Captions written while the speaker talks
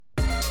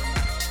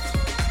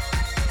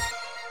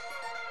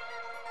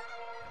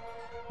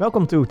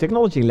Welcome to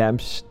Technology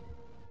Labs,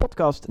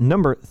 podcast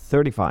number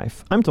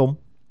 35. I'm Tom.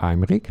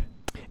 I'm Rick.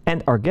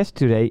 And our guest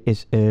today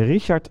is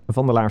Richard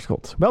van der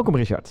Laarschot. Welcome,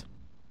 Richard.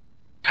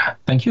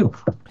 Thank you.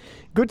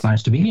 Good.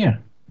 Nice to be here.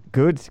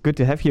 Good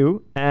to have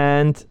you.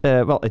 And,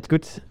 it's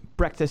good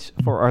practice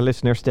for our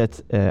listeners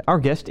that our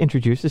guest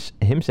introduces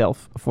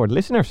himself for the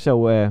listeners.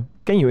 So,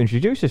 can you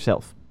introduce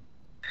yourself?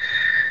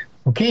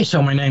 Okay,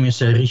 so my name is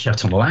Richard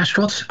van der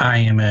Laarschot. I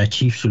am a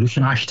Chief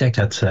Solution Architect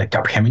at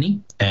Capgemini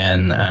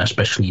and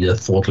especially the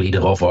thought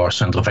leader of our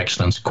Center of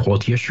Excellence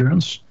Quality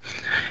Assurance.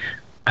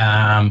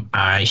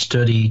 I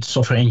studied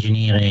software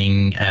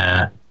engineering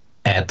at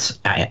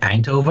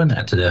Eindhoven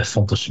at the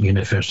Fontys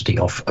University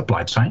of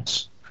Applied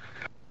Science.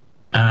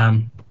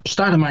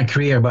 Started my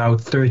career about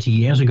 30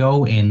 years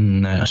ago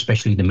in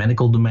especially the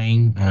medical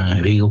domain,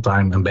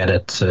 real-time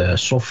embedded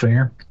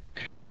software.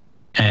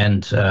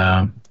 And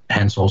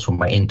hence also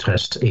my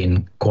interest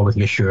in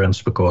quality assurance,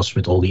 because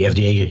with all the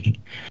FDA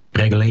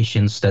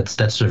regulations,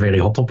 that's a very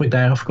hot topic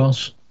there, of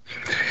course.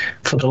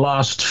 For the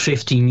last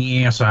 15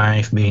 years,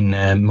 I've been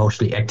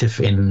mostly active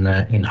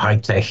in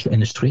high-tech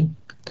industry,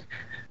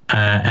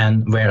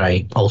 and where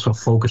I also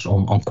focus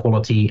on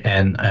quality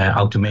and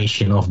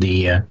automation of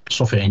the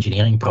software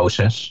engineering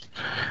process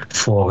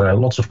for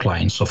lots of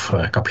clients of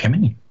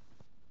Capgemini.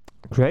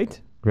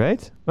 Great.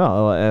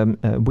 Well,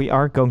 we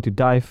are going to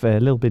dive a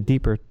little bit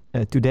deeper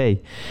today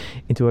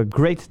into a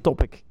great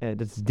topic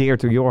that's dear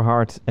to your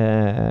heart,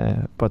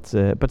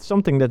 but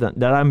something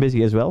that I'm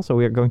busy as well. So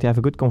we are going to have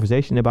a good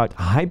conversation about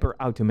hyper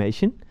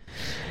automation.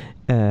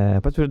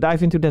 But we'll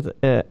dive into that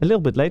a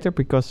little bit later,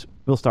 because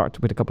we'll start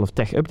with a couple of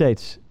tech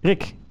updates.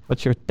 Rick,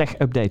 what's your tech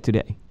update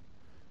today?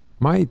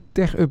 My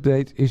tech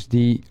update is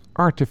the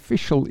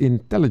Artificial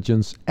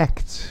Intelligence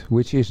Act,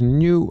 which is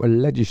new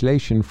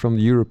legislation from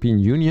the European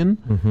Union.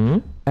 Mm-hmm.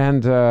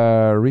 And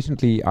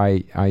recently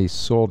I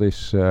saw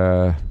this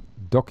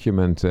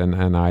document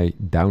and I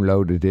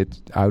downloaded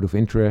it out of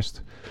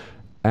interest.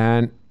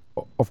 And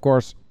of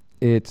course,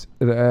 it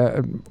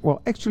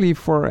actually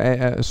for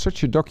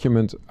such a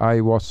document,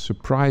 I was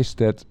surprised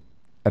that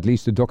at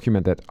least the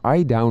document that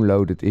I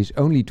downloaded is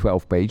only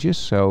 12 pages,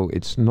 so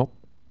it's not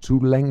too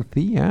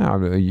lengthy.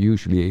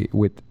 Usually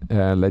with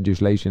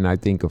legislation, I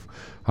think of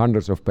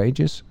hundreds of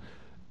pages.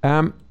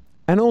 And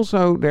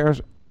also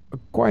there's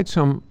quite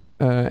some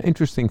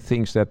interesting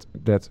things that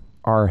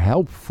are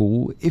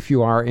helpful if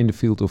you are in the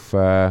field of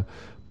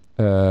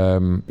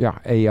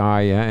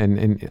AI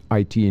and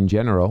IT in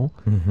general.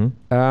 Mm-hmm.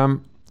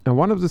 And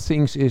one of the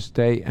things is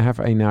they have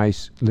a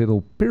nice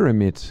little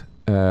pyramid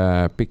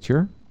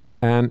picture.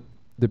 And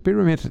the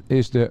pyramid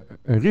is the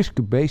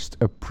risk-based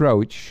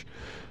approach,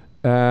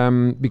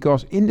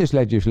 because in this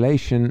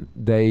legislation,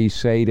 they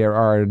say there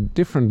are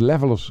different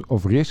levels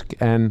of risk,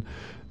 and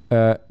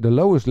the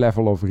lowest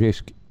level of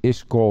risk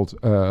is called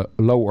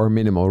low or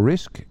minimal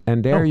risk.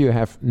 And there you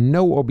have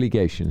no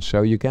obligations.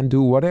 So you can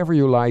do whatever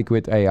you like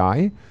with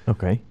AI.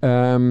 Okay.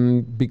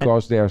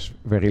 Because there's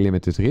very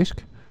limited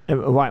risk.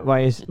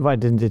 Why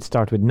didn't it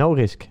start with no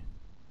risk?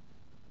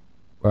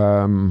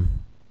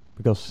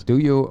 Because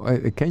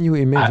can you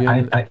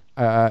imagine?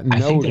 I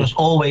think there's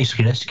always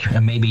risk,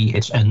 and maybe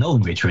it's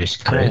unknown which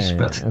risk there is,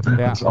 but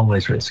it's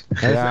always risk.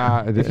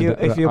 Yeah, I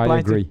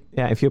agree.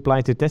 If you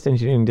apply to test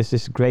engineering, there's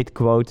this great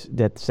quote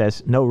that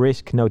says, "No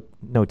risk, no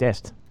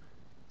test."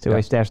 So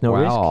if there's no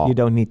risk, you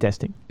don't need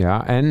testing.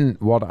 Yeah, and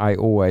what I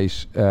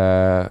always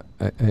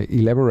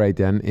elaborate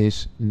then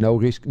is no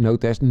risk, no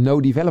test, no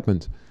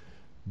development.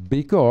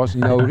 Because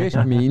no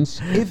risk means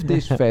if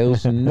this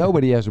fails,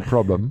 nobody has a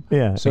problem.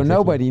 Yeah, so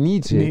nobody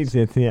needs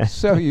it. Yeah.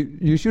 So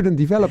you shouldn't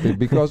develop it,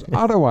 because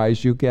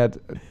otherwise you get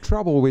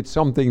trouble with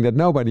something that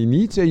nobody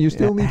needs and you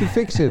still need to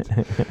fix it.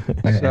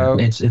 So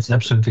it's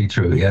absolutely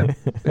true. Yeah.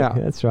 Yeah,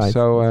 that's right.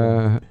 So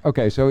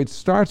so it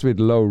starts with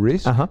low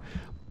risk. Uh-huh.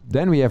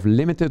 Then we have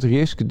limited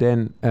risk.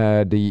 Then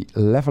the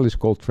level is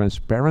called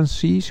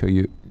transparency. So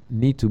you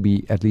need to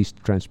be at least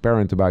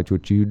transparent about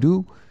what you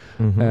do.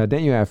 Mm-hmm.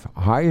 Then you have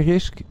high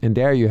risk, and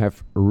there you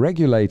have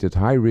regulated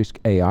high-risk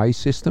AI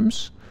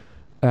systems.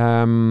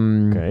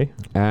 Okay.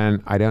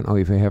 And I don't know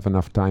if I have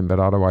enough time, but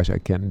otherwise I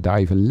can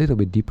dive a little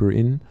bit deeper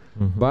in.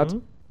 Mm-hmm. But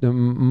the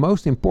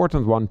most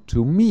important one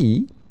to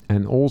me,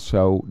 and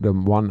also the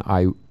one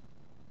I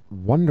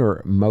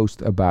wonder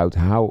most about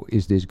how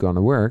is this going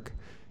to work,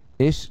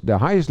 is the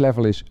highest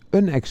level is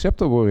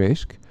unacceptable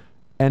risk,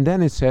 and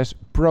then it says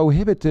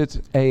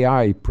prohibited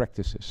AI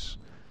practices.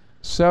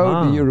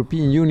 So the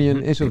European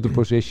Union is of the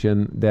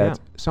position that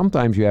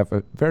sometimes you have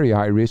a very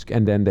high risk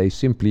and then they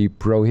simply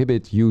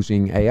prohibit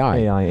using AI.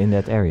 AI in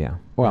that area.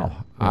 Well,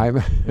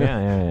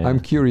 I'm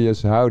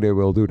curious how they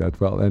will do that.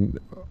 Well, and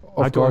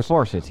of course, to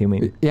enforce it, you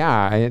mean?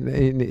 Yeah,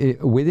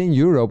 within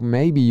Europe,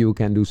 maybe you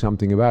can do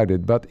something about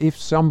it. But if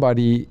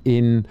somebody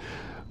in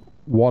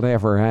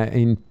whatever,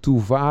 in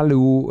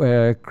Tuvalu,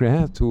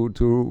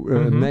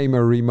 name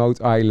a remote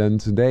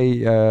island, they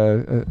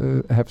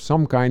have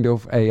some kind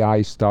of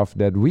AI stuff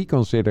that we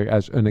consider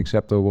as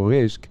unacceptable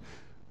risk,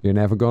 you're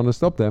never going to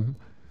stop them.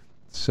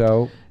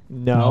 So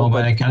No,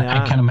 but I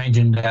can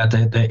imagine that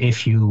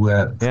if you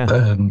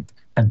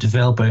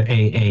develop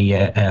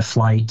a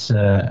flight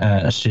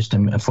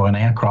system for an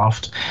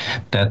aircraft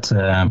that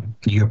the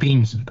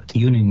European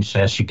Union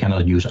says you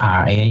cannot use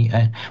RA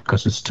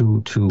because it's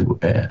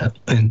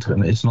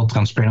it's not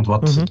transparent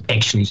what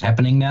actually is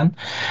happening then.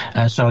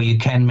 So you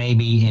can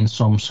maybe in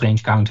some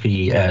strange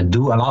country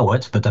do allow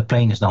it, but the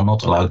plane is now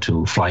not allowed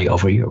to fly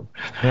over Europe.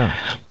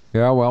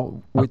 Yeah,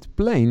 well, with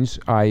planes,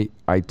 I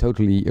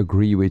totally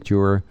agree with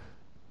your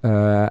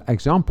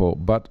example.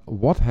 But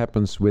what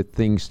happens with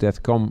things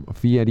that come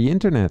via the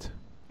internet?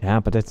 Yeah,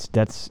 but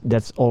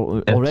that's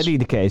already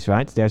the case,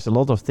 right? There's a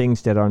lot of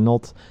things that are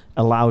not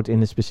allowed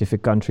in a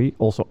specific country,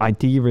 also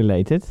IT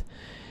related,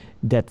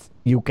 that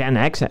you can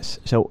access.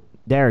 So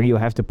there you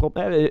have to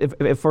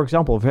if, for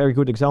example, a very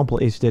good example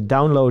is the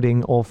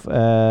downloading of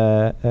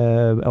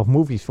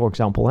movies, for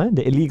example,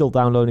 the illegal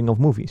downloading of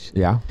movies.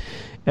 Yeah.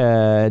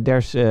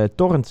 There's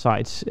torrent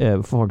sites,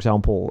 for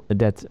example,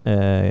 that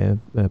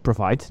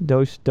provide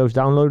those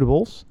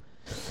downloadables.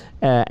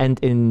 And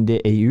in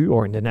the EU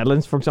or in the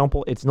Netherlands, for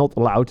example, it's not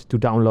allowed to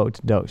download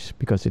those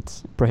because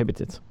it's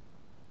prohibited.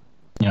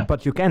 Yeah.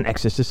 But you can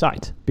access the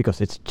site because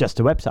it's just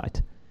a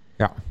website.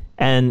 Yeah.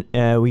 And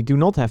we do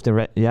not have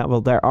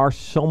there are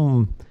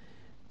some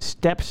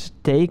steps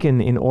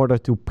taken in order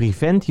to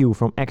prevent you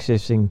from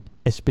accessing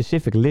a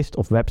specific list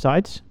of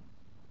websites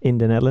in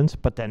the Netherlands,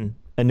 but then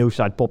a new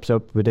site pops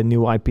up with a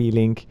new IP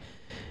link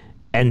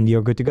and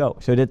you're good to go.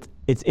 So that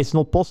it's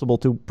not possible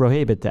to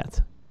prohibit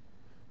that.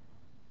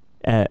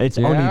 It's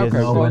only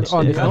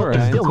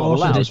that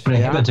because it is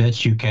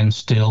prohibited, you can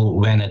still,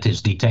 when it is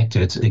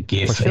detected,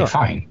 give a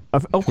fine.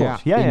 Of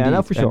course,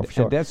 no, for sure.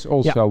 And that's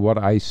also what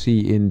I see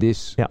in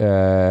this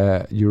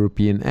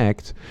European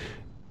Act.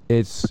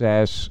 It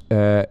says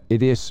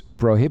it is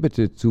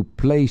prohibited to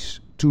place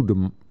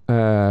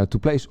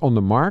on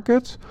the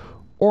market,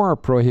 or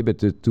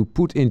prohibited to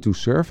put into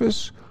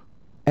service,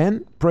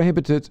 and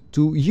prohibited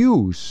to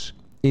use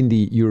in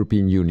the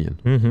European Union.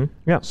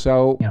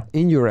 So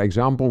in your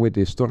example with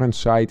this torrent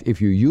site,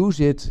 if you use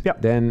it,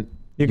 then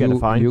you get a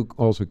fine. You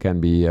also can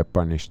be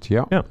punished.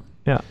 Yeah,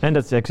 and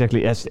that's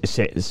exactly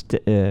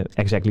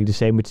exactly the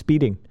same with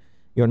speeding.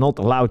 You're not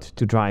allowed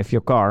to drive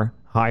your car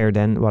higher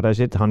than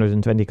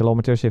 120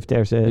 kilometers if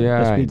there's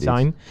a speed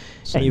sign,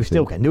 and you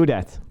still can do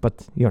that,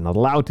 but you're not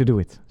allowed to do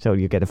it, so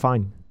you get a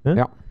fine.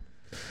 Yeah.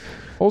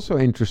 Also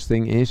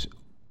interesting is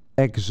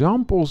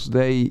examples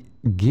they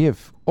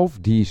give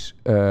of these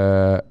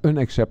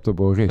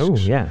unacceptable risks. Oh,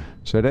 yeah.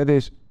 So that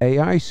is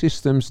AI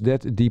systems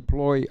that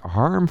deploy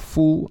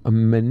harmful,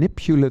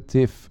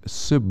 manipulative,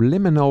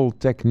 subliminal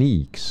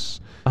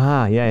techniques.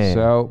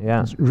 So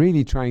it's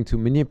really trying to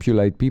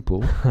manipulate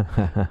people.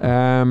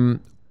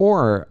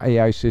 Or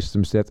AI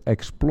systems that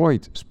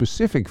exploit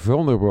specific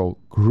vulnerable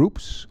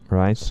groups.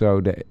 Right.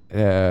 So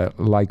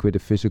like with a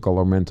physical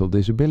or mental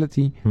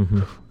disability.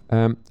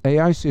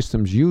 AI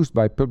systems used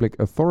by public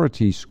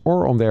authorities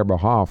or on their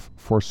behalf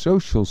for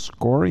social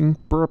scoring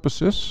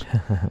purposes.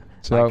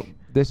 So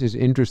this is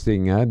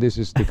interesting. This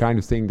is the kind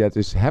of thing that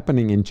is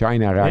happening in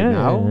China right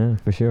now. Yeah,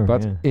 for sure.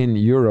 But in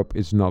Europe,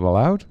 it's not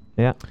allowed.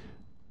 Yeah.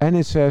 And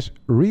it says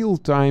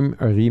real-time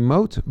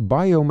remote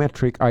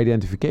biometric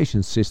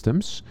identification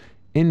systems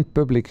in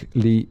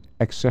publicly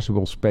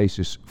accessible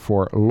spaces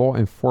for law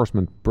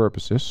enforcement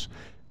purposes,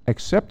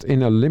 except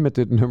in a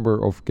limited number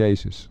of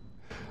cases.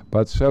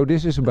 But so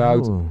this is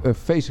about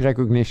face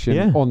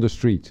recognition on the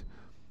street.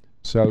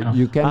 So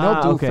you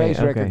cannot do face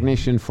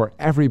recognition for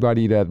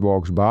everybody that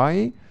walks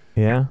by.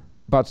 Yeah.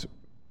 But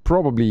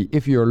probably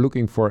if you're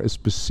looking for a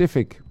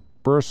specific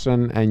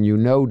person and you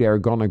know they're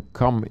gonna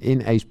come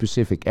in a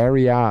specific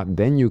area,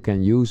 then you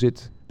can use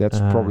it. That's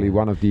probably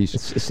one of these.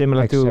 It's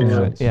similar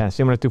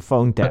to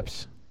phone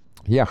taps.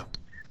 Yeah.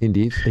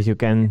 Indeed. That you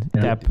can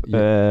tap.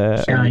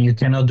 You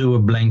cannot do a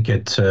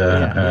blanket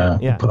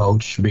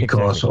approach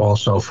because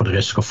also for the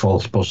risk of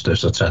false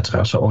positives,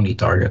 etc. So only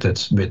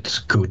targeted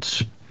with good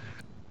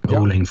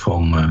ruling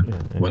from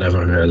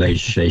whatever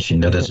legislation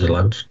that is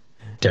allowed,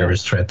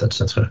 terrorist threat,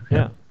 etc.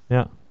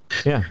 But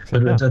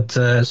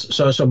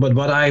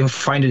what I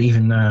find it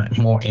even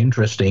more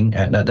interesting,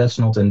 that's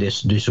not in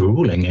this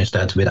ruling, is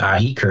that with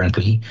AI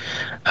currently,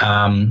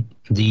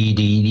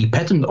 the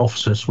patent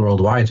offices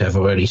worldwide have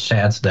already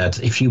said that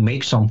if you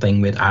make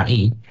something with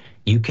AI,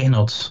 you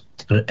cannot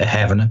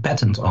have a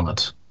patent on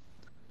it.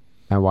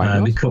 And why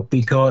not?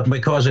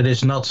 Because it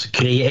is not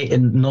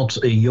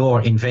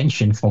your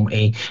invention.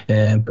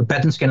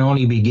 Patents can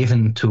only be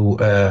given to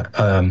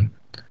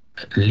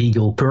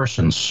legal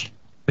persons,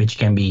 which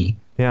can be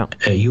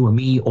you and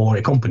me or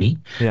a company,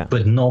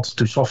 but not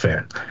to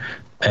software.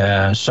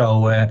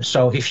 So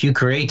if you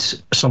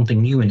create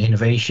something new in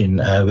innovation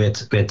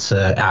with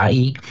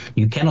AI,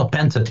 you cannot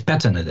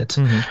patent it.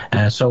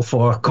 So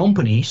for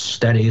companies,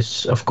 that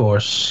is of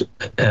course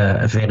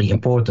very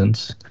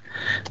important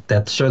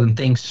that certain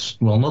things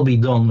will not be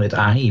done with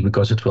AI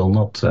because it will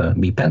not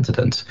be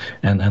patented,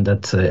 and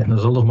that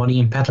there's a lot of money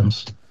in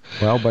patents.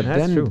 Well, but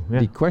then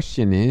the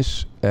question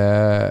is,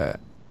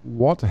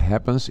 what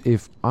happens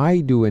if I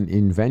do an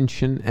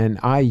invention and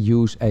I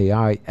use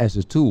AI as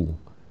a tool?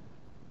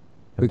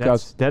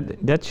 because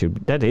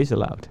that is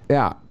allowed.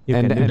 Yeah, You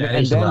and can do and, that. That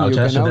and is then allowed. you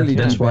can So only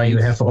that's why you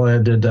debate-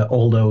 have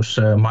all those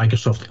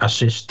Microsoft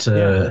Assist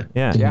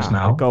things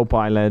now. The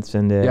co-pilots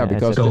and the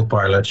because- et cetera.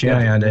 Co-pilots,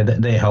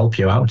 they help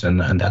you out,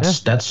 and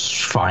that's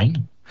fine.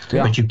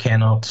 Yeah. But you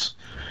cannot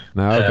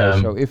No,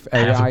 okay. So if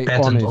have a AI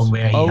patent its on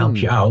where he own,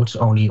 helps you out,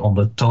 only on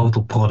the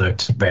total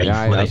product where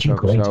that you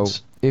created.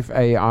 So if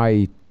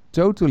AI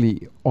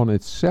totally on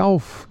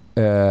itself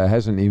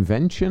has an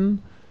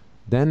invention,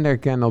 then there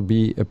cannot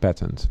be a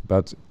patent.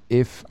 But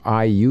if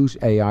I use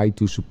AI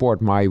to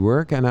support my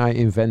work and I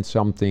invent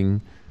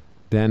something,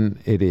 then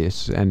it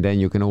is. And then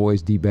you can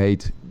always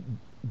debate,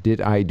 did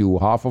I do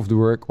half of the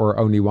work or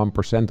only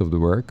 1% of the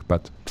work?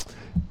 But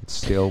it's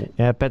still...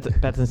 Yeah,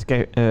 patents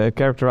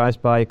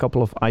characterized by a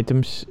couple of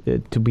items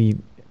to be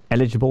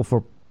eligible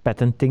for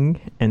patenting,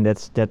 and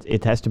that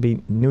it has to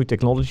be new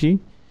technology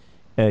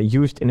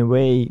used in a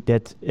way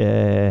that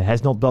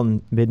has not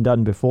been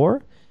done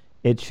before.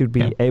 It should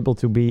be able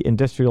to be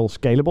industrial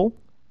scalable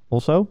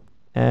also.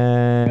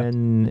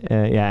 And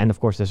and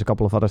of course there's a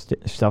couple of other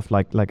stuff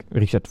like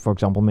Richard, for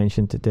example,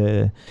 mentioned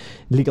the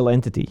legal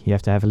entity. You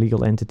have to have a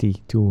legal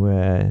entity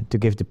to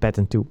give the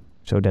patent to.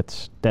 So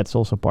that's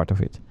also part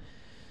of it.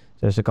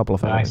 There's a couple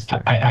of elements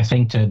there. I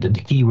think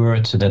the key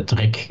word that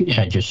Rick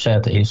just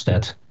said is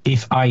that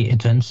if I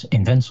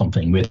invent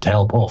something with the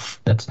help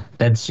of,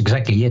 that's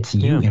exactly it.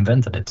 You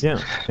invented it.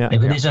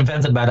 If it is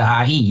invented by the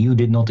AI, you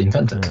did not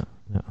invent it.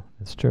 Yeah,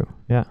 that's true.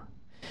 Yeah.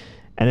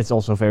 And it's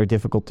also very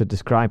difficult to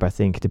describe, I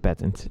think, the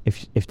patent.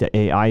 If the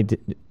AI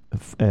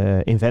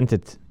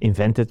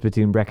invented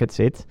between brackets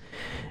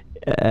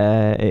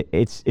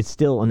it's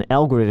still an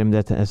algorithm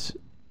that has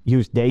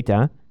used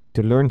data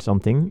to learn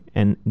something,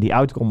 and the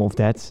outcome of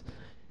that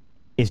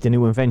is the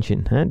new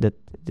invention. That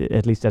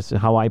at least that's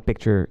how I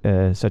picture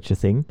such a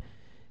thing.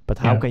 But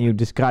how can you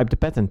describe the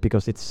patent?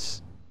 Because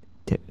it's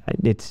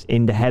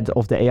in the head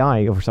of the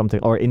AI or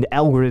something, or in the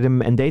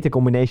algorithm and data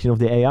combination of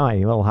the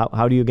AI. Well,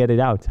 how do you get it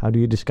out? How do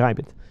you describe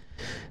it?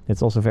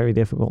 That's also very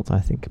difficult, I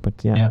think.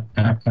 But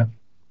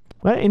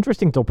well,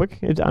 interesting topic.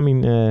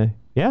 The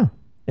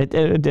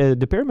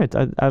pyramid.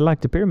 I like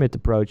the pyramid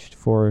approach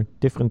for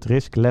different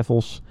risk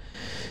levels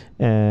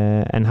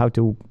and how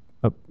to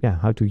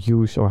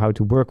use or how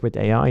to work with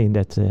AI in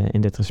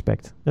that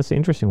respect. That's an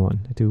interesting one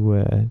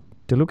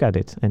to look at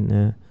it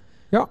and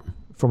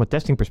from a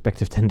testing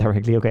perspective, then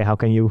directly, okay, how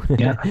can you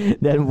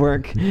then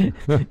work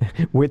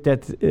with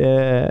that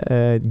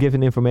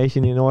given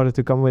information in order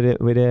to come with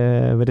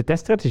a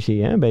test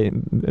strategy?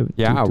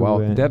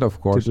 That of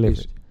course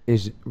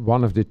is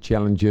one of the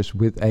challenges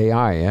with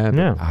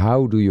AI.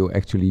 How do you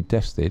actually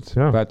test it?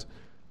 Yeah. But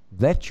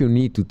that you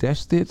need to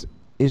test it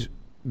is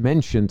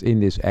mentioned in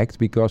this act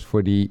because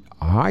for the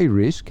high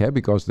risk,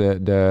 because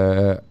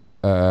the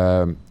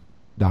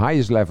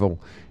highest level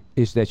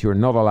is that you're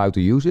not allowed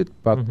to use it,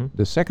 but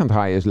the second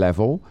highest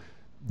level,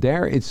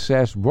 there it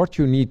says what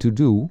you need to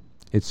do.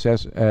 It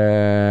says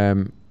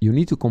you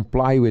need to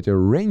comply with a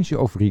range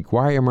of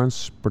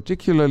requirements,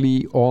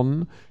 particularly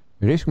on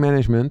risk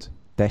management,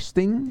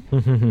 testing,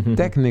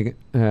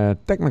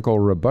 technical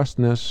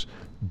robustness,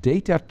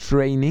 data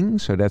training,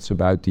 so that's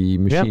about the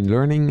machine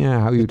learning,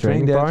 how you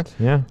train that, part,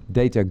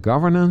 data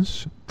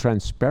governance,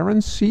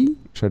 transparency,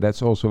 so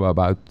that's also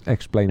about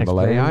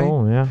explainable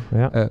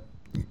AI,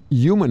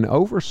 human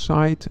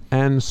oversight,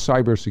 and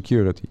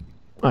cybersecurity.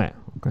 Oh yeah,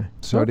 okay.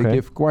 So they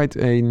give quite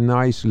a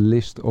nice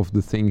list of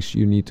the things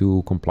you need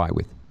to comply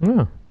with.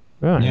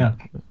 Yeah.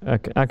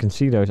 I can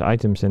see those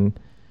items, and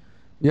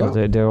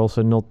but they're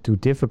also not too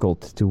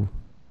difficult to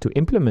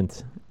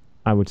implement,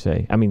 I would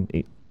say. I mean,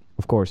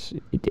 of course,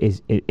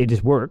 it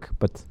is work,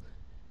 but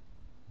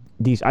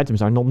these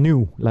items are not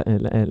new.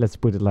 Let's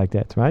put it like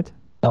that, right?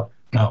 No,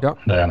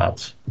 they are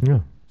not. Yeah.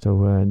 So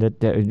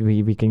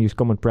we can use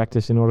common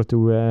practice in order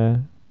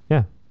to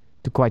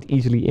quite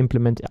easily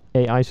implement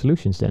AI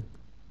solutions. Then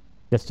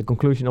that's the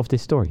conclusion of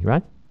this story,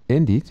 right?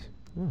 Indeed.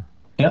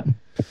 Yeah.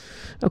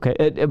 Okay.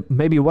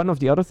 Maybe one of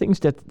the other things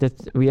that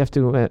we have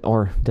to,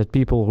 or that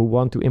people who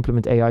want to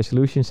implement AI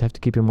solutions have to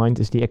keep in mind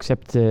is the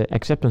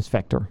acceptance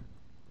factor.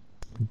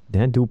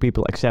 Then do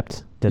people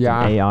accept that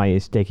an AI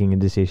is taking a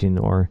decision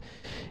or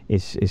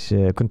is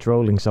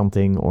controlling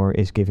something or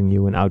is giving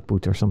you an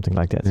output or something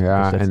like that?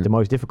 Yeah, that's and the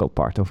most difficult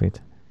part of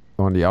it.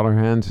 On the other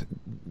hand,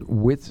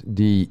 with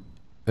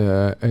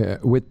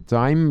with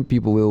time,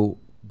 people will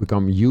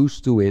become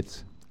used to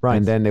it,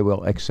 and then they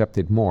will accept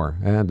it more.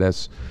 And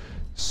that's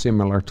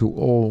similar to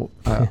all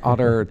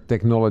other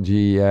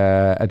technology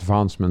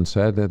advancements.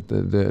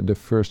 The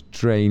first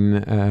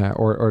train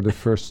or the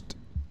first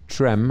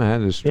tram,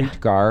 the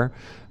streetcar,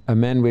 a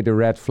man with a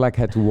red flag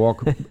had to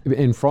walk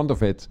in front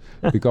of it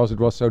because it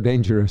was so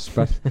dangerous.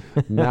 But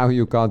now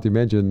you can't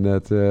imagine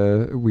that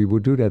we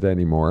would do that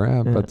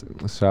anymore. But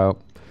so,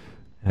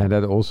 and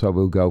that also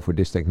will go for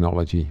this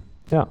technology.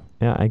 Yeah,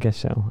 I guess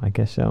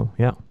so.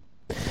 Yeah.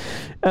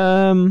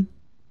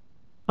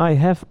 I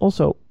have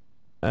also,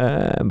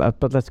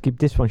 but let's keep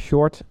this one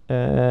short.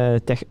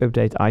 Tech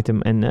update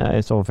item, and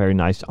it's all a very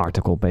nice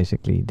article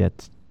basically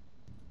that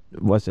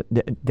was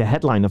the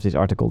headline of this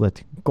article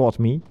that caught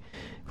me.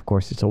 Of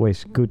course, it's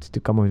always good to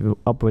come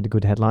up with a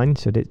good headline,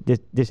 so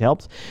this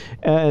helps.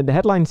 The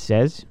headline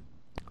says,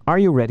 "Are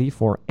you ready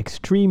for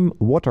extreme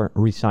water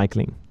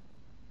recycling?"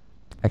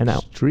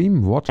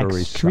 Extreme water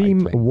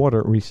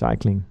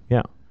recycling.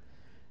 Yeah.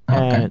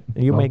 Okay.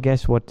 You may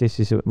guess what this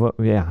is.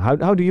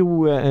 How do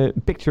you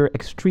picture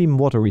extreme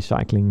water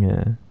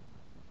recycling?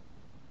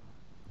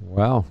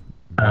 Well,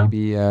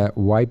 maybe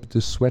wipe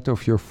the sweat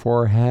off your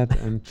forehead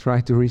and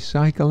try to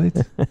recycle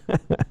it.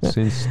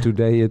 Since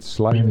today it's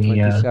like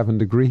 27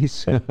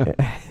 degrees.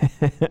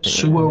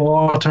 Sewer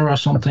water or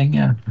something,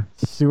 yeah.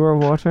 Sewer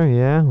water,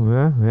 yeah.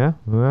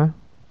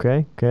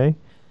 Okay.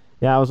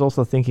 Yeah, I was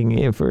also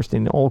thinking first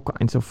in all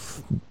kinds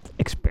of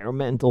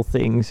experimental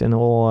things and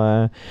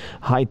all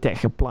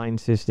high-tech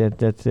appliances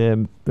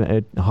that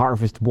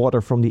harvest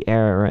water from the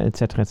air,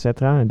 etc.,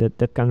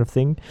 that kind of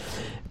thing.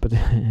 But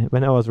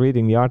when I was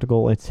reading the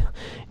article, it's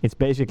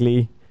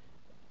basically,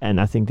 and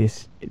I think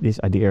this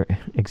idea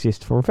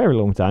exists for a very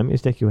long time,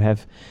 is that you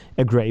have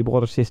a grey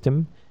water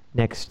system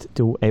next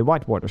to a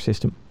white water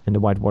system, and the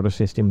white water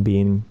system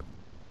being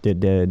the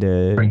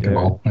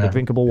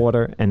drinkable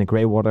water, and the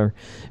grey water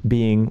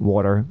being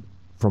water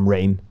from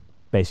rain,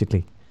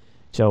 basically.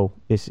 So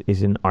this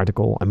is an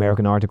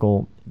American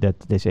article, that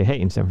they say, hey,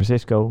 in San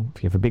Francisco,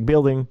 if you have a big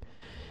building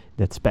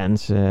that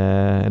spans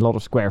a lot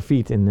of square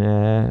feet on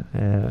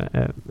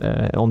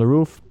the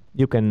roof,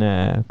 you can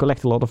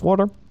collect a lot of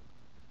water,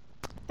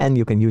 and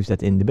you can use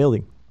that in the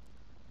building.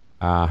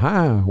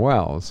 Aha,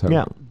 well, so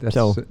that's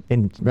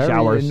in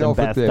showers and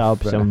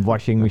bathtubs and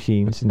washing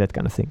machines and that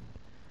kind of thing.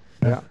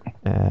 Yeah.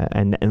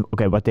 And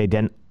what they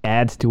then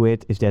add to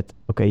it is that,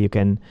 you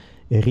can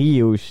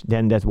reuse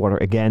then that water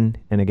again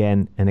and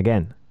again and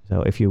again.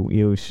 So if you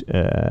use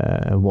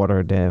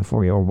water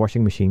for your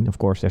washing machine, of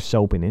course there's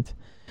soap in it,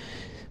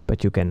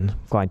 but you can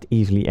quite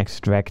easily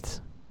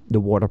extract the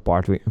water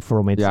part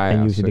from it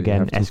and use it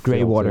again as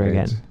grey water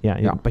again.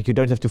 Yeah, but you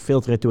don't have to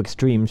filter it to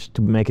extremes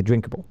to make it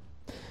drinkable.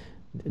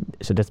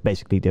 So that's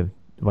basically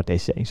what they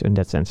say. So in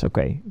that sense,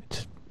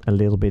 it's a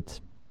little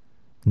bit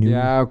new.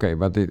 Yeah, okay,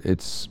 but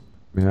it's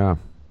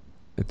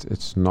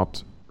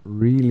not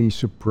really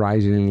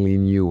surprisingly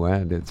new.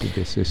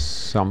 This is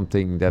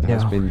something that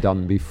has been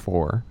done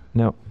before.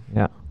 No,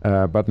 yeah.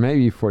 But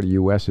maybe for the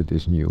US it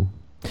is new.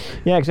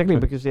 Yeah, exactly,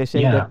 because they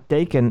say that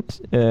they can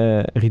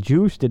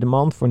reduce the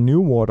demand for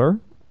new water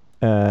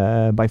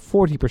by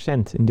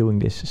 40% in doing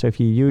this. So if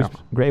you use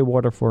grey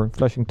water for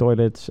flushing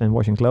toilets and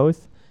washing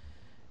clothes,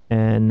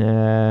 and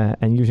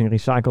using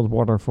recycled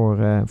water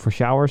for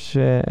showers,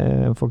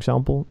 for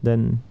example,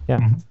 then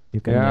you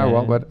can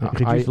but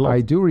reduce a lot.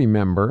 I do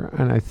remember,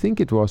 and I think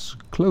it was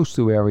close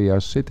to where we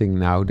are sitting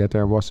now, that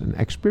there was an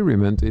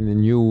experiment in a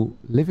new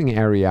living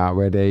area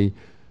where they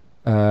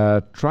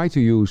try to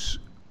use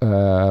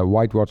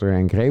white water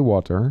and grey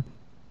water,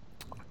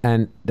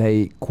 and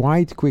they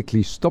quite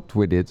quickly stopped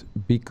with it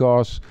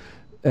because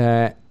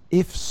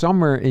if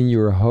somewhere in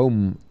your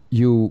home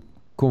you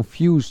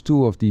confuse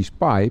two of these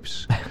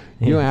pipes,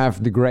 you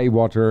have the grey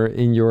water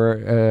in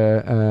your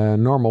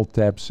normal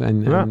taps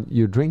and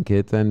you drink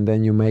it, and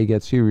then you may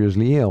get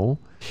seriously ill.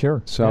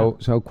 Sure. So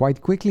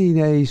quite quickly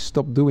they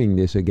stopped doing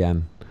this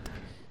again.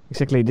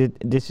 Exactly.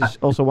 This is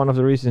also one of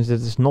the reasons that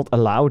it's not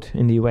allowed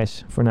in the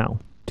US for now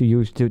to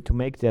use to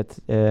make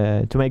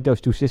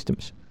those two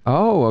systems.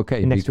 Oh,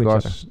 okay. Next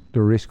because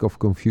the risk of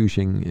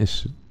confusing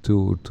is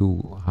too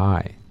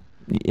high.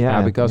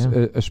 Yeah, because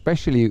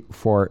especially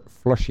for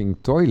flushing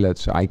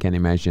toilets, I can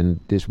imagine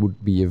this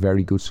would be a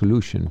very good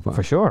solution.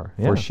 For sure.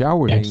 For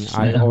showering,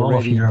 I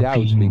already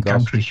doubt because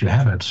countries you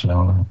have it.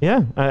 So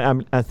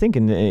I think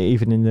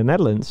even in the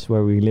Netherlands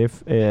where we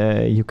live,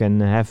 you can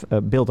have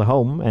build a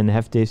home and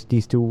have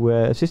these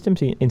two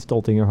systems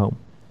installed in your home.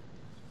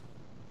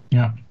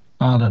 Yeah,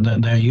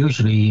 they're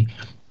usually,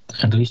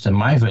 at least in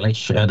my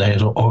village,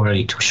 there's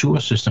already two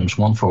sewer systems: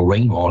 one for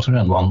rainwater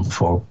and one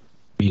for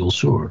real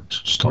sewer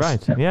stuff.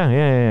 Right.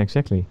 Yeah,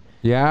 exactly.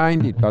 Yeah,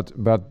 indeed.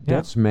 But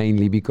that's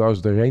mainly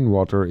because the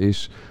rainwater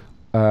is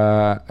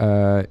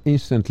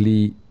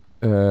instantly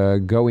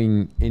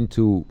going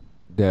into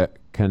the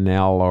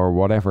canal or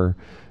whatever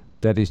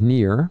that is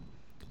near,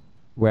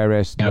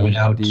 whereas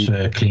without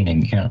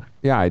cleaning.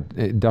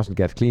 It doesn't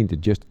get cleaned. It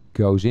just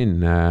goes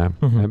in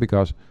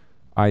because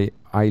I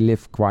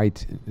live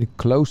quite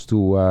close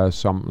to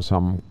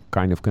some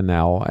kind of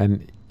canal,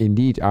 and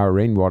indeed our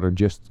rainwater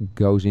just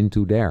goes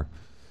into there.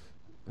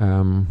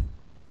 And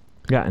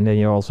then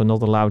you're also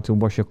not allowed to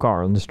wash your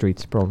car on the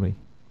streets, probably.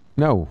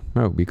 No,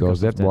 because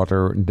that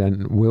water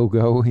then will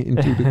go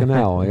into the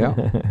canal.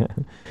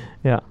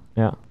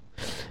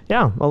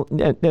 Well,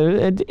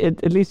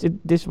 at least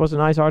this was a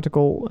nice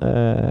article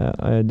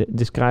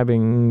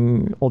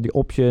describing all the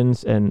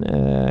options, and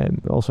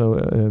also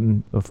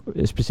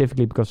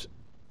specifically because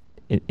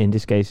in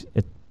this case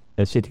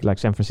a city like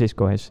San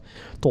Francisco has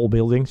tall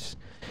buildings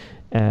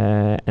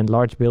and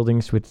large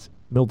buildings with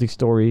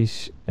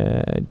multi-stories.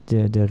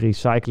 The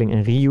recycling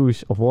and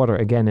reuse of water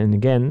again and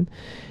again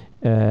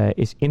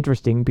is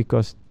interesting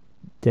because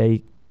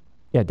they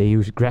they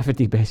use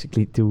gravity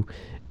basically to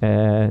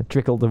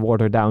trickle the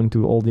water down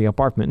to all the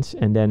apartments,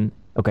 and then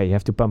you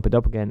have to pump it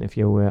up again if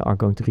you are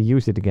going to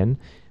reuse it again,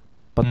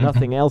 but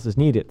nothing else is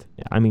needed.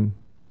 I mean,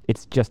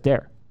 it's just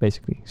there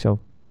basically. So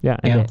they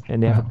have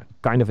a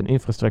kind of an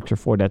infrastructure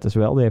for that as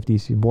well. They have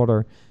these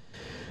water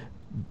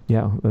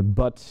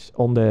butts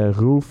on the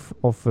roof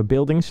of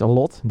buildings a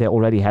lot. They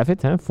already have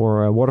it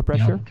for water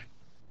pressure.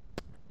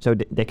 So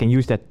they can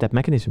use that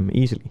mechanism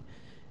easily.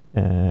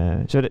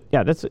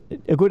 That's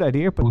a good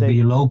idea. But would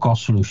be a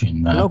low-cost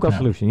solution. Low-cost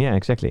solution,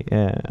 exactly.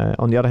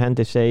 On the other hand,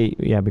 they say,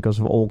 because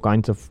of all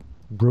kinds of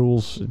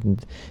rules,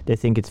 they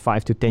think it's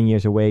 5 to 10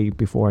 years away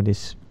before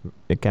this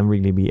can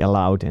really be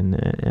allowed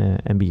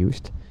and be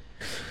used.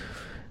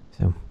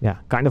 So,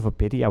 kind of a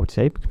pity, I would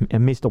say. A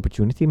missed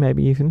opportunity,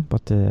 maybe even.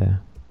 But,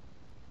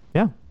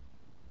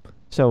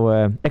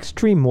 So,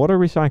 extreme water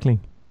recycling.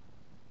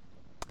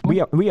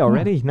 We are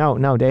ready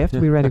now. They have to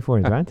be ready for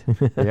it, right?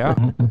 Yeah.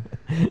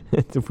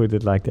 To put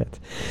it like that.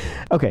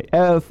 Okay.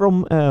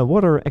 From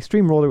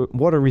extreme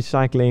water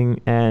recycling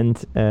and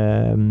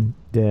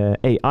the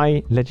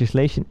AI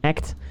Legislation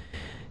Act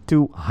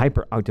to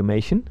hyper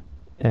automation,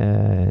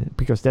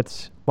 because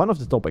that's one of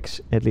the topics,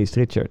 at least,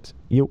 Richard,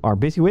 you are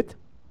busy with.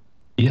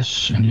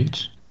 Yes, indeed.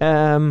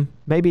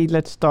 Maybe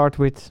let's start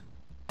with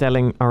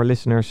telling our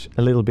listeners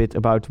a little bit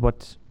about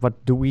what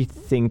do we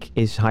think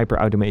is hyper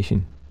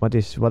automation. What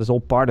is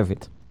all part of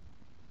it?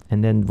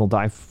 And then we'll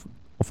dive,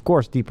 of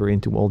course, deeper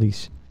into all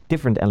these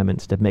different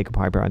elements that make up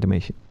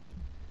hyper-automation.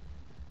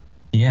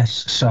 Yes,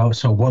 so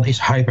what is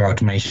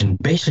hyper-automation?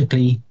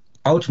 Basically,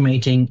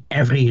 automating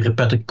every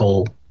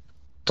repetitive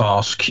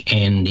task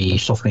in the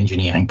software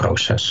engineering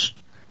process.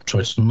 So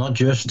it's not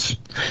just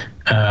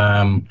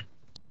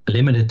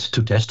limited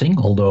to testing,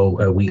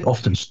 although we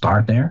often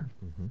start there.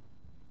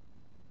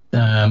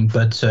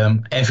 But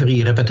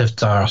every repetitive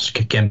task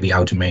can be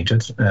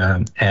automated.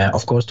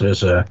 Of course, there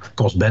is a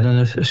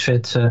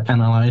cost-benefit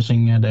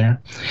analyzing there,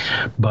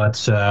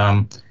 but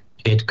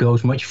it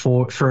goes much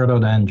further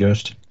than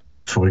just,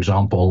 for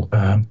example,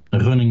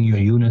 running your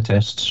unit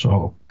tests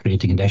or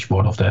creating a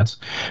dashboard of that.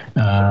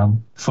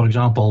 For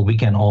example, we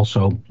can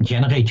also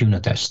generate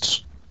unit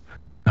tests.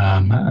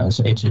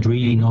 So it's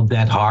really not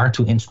that hard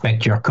to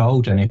inspect your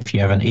code, and if you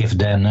have an if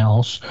then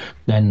else,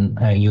 then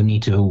you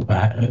need to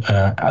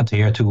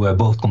adhere to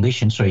both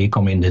conditions. So you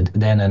come in the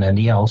then and then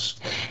the else,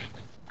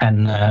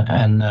 and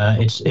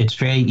it's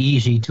very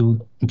easy to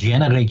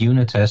generate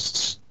unit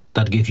tests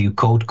that give you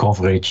code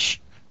coverage,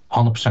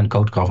 100%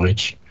 code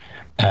coverage.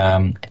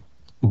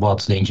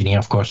 What the engineer,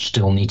 of course,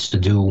 still needs to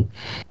do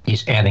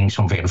is adding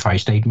some verify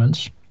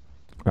statements.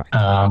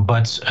 Right.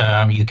 But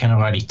you can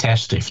already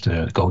test if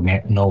the code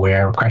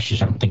nowhere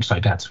crashes and things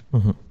like that.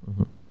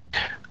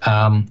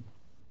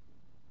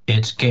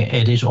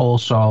 It is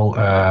also,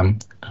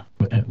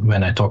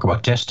 when I talk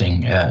about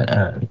testing,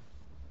 it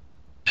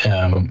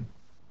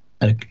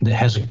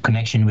has a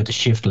connection with the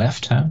shift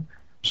left.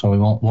 So we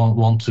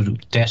want to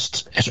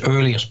test as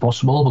early as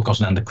possible, because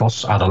then the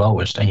costs are the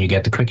lowest and you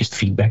get the quickest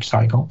feedback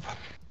cycle.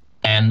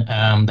 And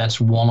that's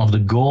one of the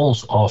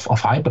goals of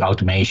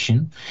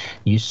hyperautomation.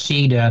 You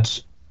see that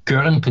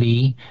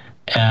currently,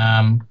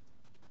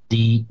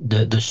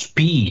 the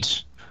speed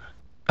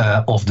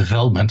of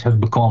development have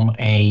become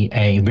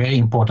a very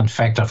important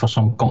factor for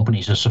some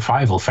companies, a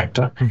survival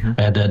factor.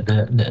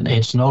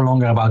 It's no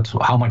longer about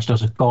how much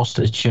does it cost.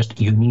 It's just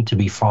you need to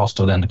be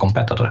faster than the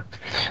competitor,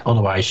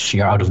 otherwise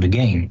you're out of the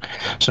game.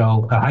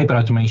 So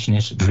hyperautomation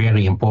is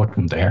very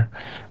important there.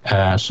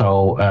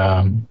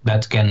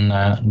 That can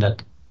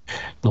that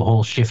the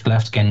whole shift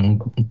left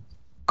can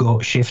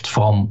shift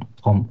from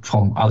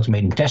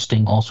automating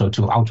testing also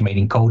to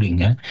automating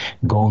coding,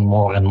 going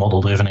more in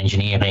model-driven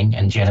engineering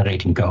and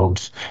generating code,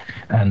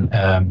 and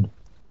a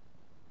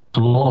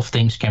lot of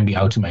things can be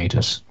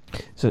automated.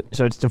 So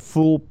it's the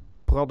full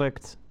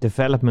product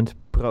development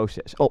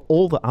process.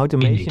 All the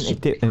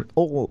automation,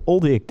 all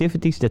the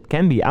activities that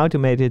can be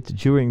automated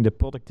during the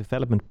product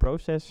development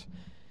process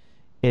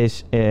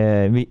is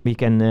we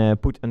can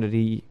put under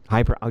the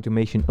hyper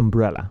automation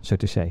umbrella, so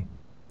to say.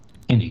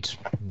 Indeed.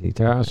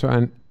 Yeah. So,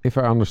 and if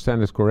I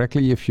understand it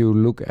correctly, if you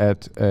look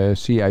at a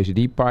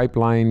CI/CD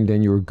pipeline,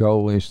 then your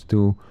goal is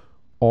to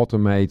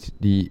automate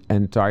the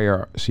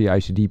entire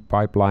CI/CD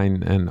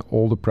pipeline and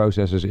all the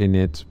processes in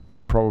it,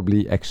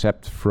 probably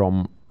except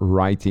from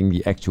writing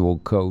the actual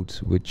code,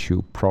 which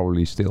you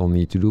probably still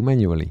need to do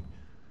manually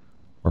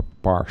or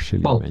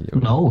partially manually.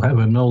 No,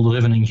 with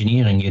model-driven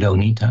engineering, you don't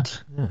need that.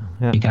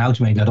 Yeah. You can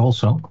automate that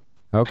also.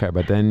 Okay,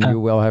 but then you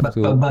will have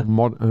to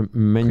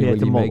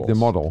manually make the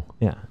model.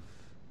 Yeah.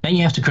 Then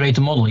you have to create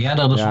a model. Yeah,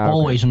 that is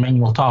always a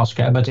manual task.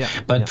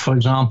 But for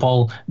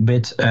example,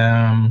 with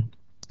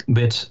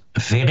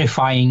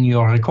verifying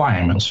your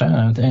requirements,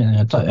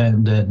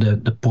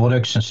 the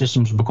products and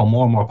systems become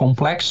more and more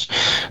complex.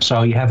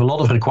 So you have a lot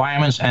of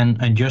requirements,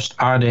 and just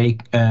are they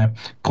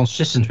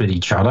consistent with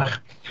each other?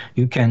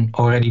 You can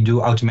already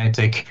do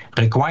automatic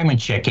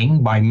requirement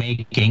checking by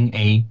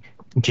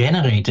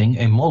generating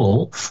a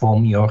model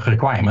from your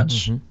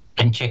requirements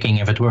and checking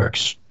if it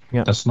works.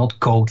 Yeah. That's not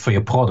code for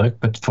your product,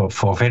 but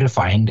for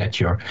verifying that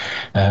your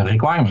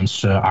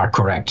requirements are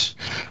correct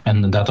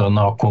and that there are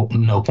no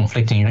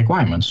conflicting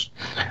requirements.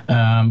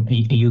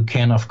 You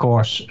can, of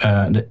course,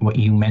 what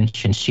you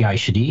mentioned,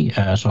 CI/CD.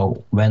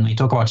 So when we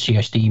talk about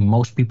CI/CD,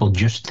 most people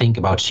just think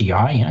about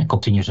CI,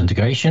 continuous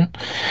integration.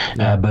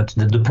 But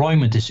the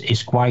deployment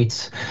is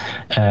quite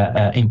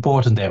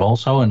important there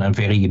also, and a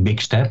very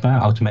big step,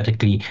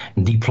 automatically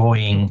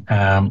deploying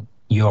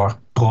your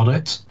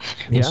product.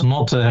 It's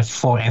not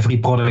for every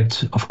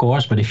product, of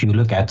course, but if you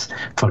look at,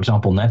 for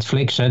example,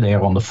 Netflix, they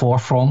are on the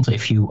forefront.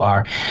 If you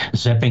are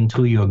zapping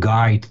through your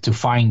guide to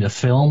find a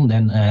film,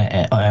 then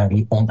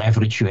on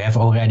average you have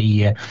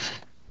already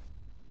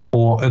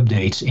 4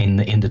 updates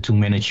in the 2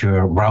 minutes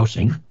you're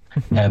browsing.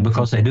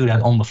 Because they do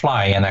that on the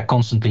fly and are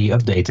constantly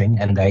updating,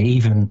 and they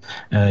even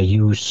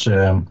use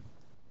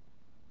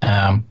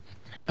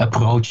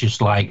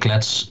approaches like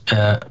let's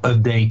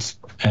update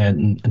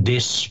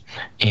this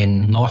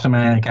in North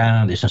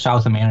America, this in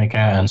South America,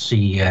 and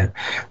see,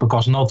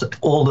 because not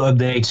all the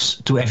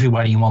updates to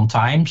everybody in one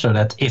time, so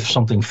that if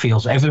something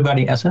fails,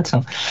 everybody has it.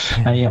 So,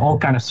 all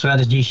kind of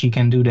strategies you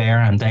can do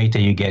there, and data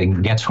you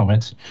get from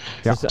it.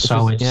 Yeah.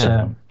 So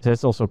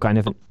it's also kind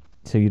of,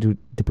 so you do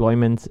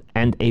deployment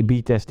and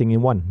A/B testing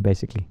in one,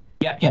 basically.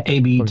 Yeah,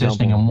 A/B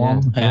testing in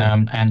one,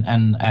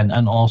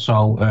 and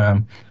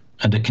also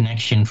the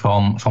connection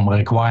from a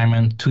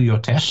requirement to your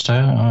test.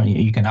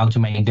 You can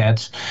automate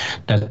that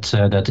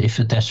if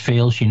the test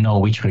fails, you know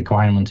which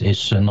requirement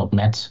is not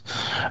met,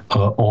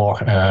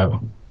 or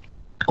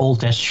all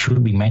tests should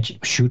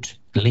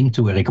link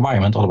to a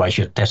requirement, otherwise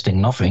you're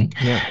testing nothing.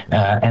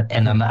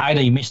 And then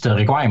either you miss the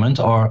requirement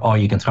or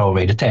you can throw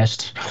away the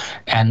test,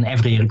 and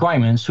every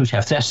requirement should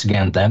have tests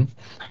against them,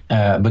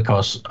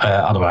 because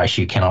otherwise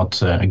you cannot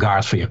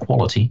guard for your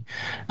quality.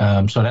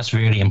 So that's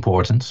very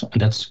important.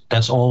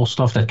 That's all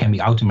stuff that can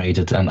be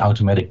automated and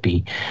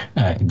automatically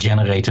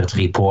generated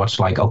reports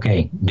like,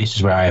 okay, this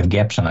is where I have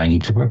gaps and I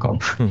need to work on.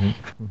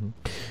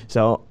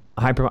 So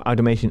hyper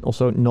automation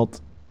also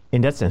not, in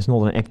that sense,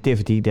 not an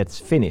activity that's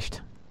finished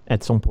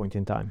at some point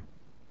in time.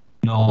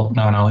 No.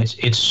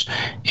 It's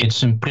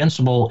in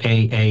principle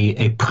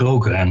a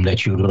program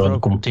that you run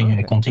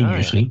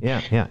continuously.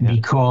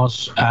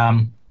 Because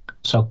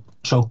so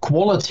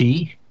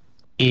quality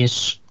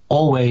is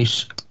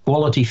always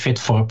quality fit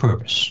for a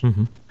purpose.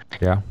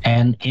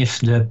 And if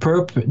the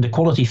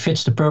quality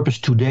fits the purpose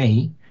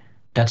today,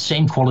 that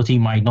same quality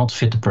might not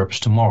fit the purpose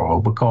tomorrow,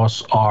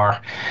 because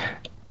our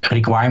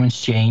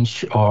requirements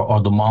change or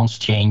demands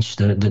change,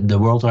 the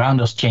world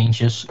around us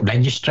changes,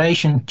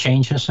 legislation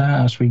changes,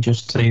 as we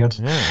just heard.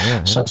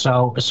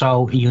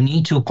 So you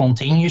need to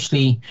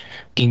continuously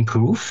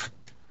improve.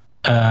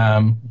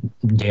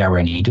 They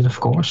are needed, of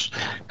course,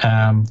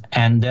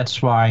 and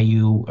that's why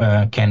you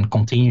can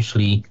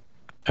continuously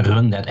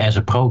run that as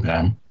a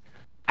program.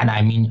 And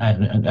I mean,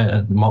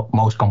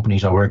 most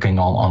companies are working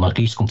on at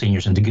least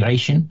continuous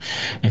integration.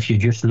 If you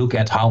just look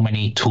at how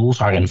many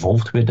tools are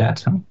involved with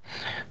that,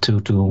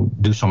 to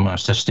do some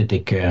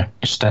statistical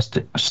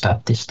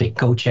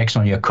checks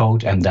on your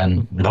code, and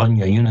then run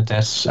your unit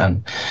tests,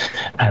 and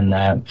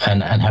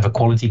have a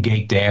quality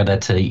gate there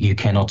that you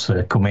cannot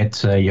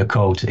commit your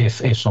code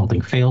if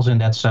something fails in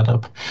that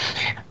setup.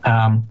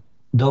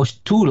 Those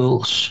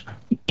tools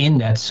in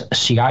that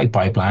CI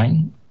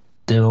pipeline,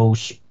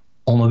 those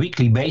on a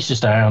weekly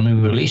basis, there are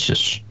new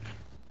releases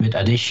with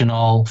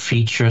additional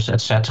features,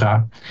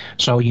 etc.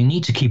 So you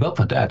need to keep up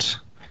with that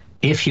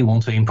if you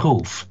want to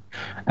improve.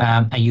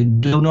 And you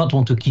do not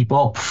want to keep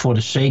up for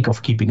the sake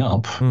of keeping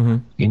up.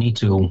 You need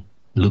to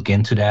look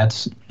into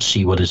that,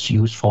 see what is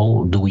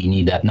useful. Do we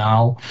need that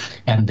now?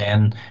 And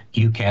then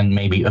you can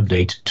maybe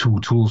update 2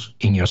 tools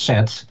in your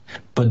set.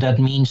 But that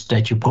means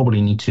that you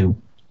probably need to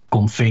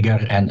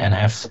configure and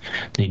have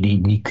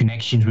the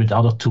connections with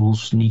other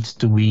tools needs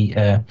to be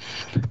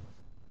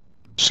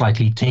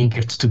slightly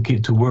tinkered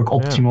to work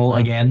optimal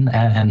again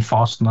and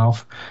fast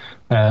enough.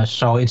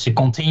 So it's a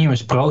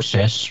continuous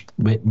process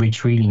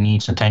which really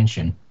needs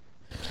attention.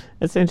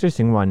 That's an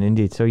interesting one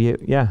indeed. So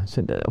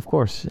of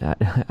course, I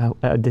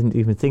didn't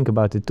even think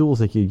about the tools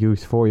that you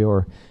use for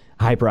your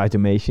hyper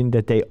automation,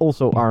 that they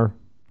also are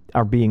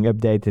being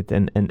updated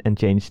and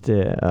changed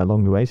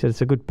along the way. So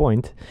it's a good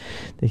point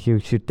that you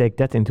should take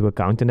that into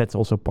account, and that's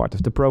also part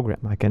of the program.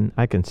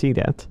 I can see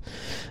that.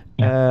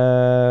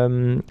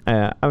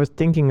 I was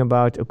thinking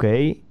about,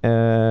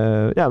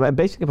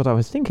 basically what I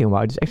was thinking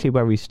about is actually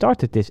where we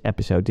started this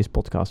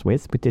podcast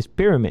with this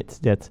pyramid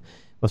that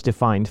was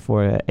defined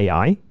for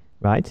AI,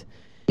 right?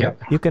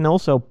 Yep. You can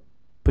also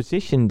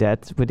position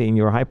that within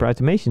your hyper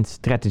automation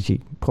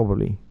strategy,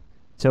 probably.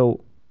 So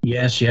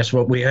Yes.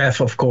 What we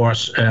have, of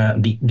course,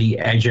 the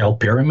agile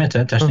pyramid,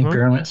 testing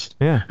pyramid,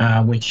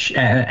 which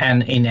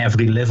and in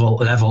every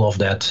level of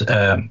that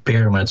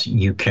pyramid,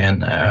 you can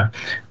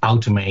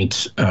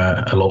automate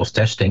a lot of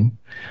testing.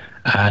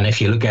 And if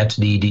you look at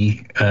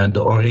the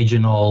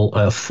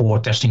original 4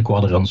 testing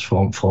quadrants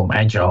from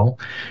agile,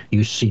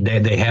 you see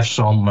they have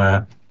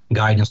some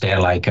guidance there,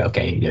 like,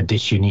 okay,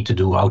 this you need to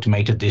do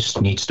automated, this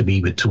needs to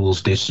be with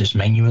tools, this is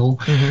manual.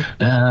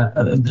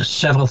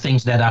 Several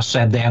things that are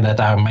said there that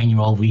are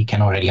manual, we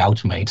can already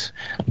automate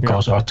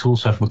because our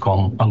tools have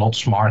become a lot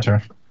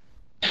smarter.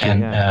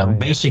 And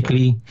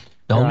basically,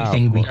 the only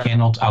thing we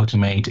cannot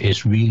automate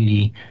is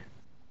really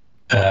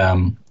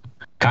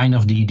kind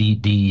of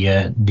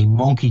the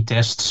monkey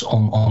tests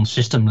on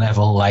system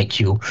level, like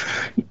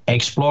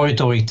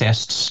exploratory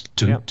tests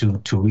to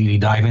really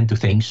dive into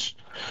things.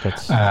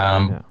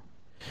 I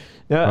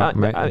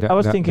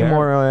was thinking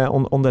more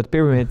on that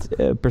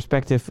pyramid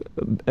perspective.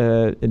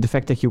 The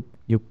fact that you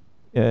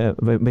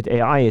with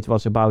AI, it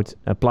was about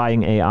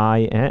applying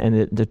AI,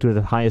 and to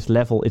the highest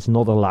level, it's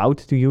not allowed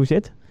to use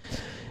it.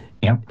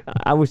 Yeah,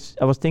 I was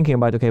thinking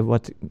about, okay,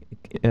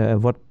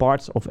 what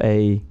parts of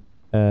a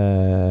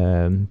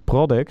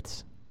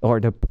product or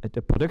the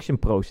production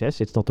process,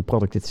 it's not the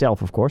product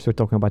itself, of course, we're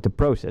talking about the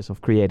process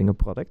of creating a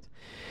product,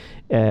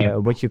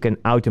 which you can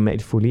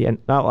automate fully. And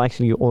now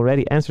actually you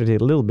already answered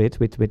it a little bit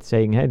with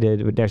saying, hey,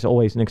 there's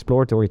always an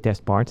exploratory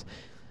test part.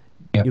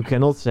 You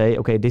cannot say,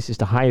 okay, this is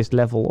the highest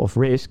level of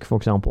risk, for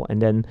example,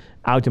 and then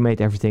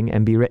automate everything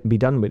and be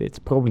done with it.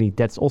 Probably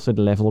that's also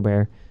the level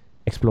where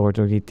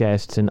exploratory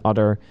tests and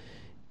other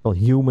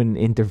human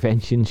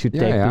intervention should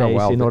take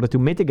place in order to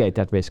mitigate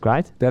that risk,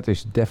 right? That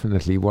is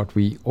definitely what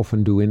we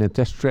often do in a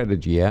test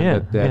strategy.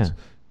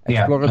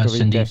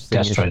 Exploratory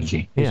testing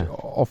strategy is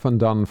often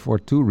done for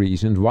two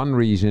reasons. One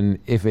reason,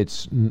 if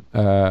it's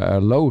a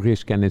low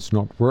risk and it's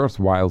not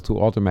worthwhile to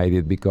automate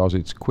it because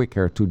it's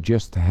quicker to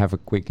just have a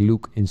quick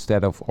look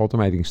instead of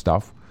automating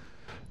stuff.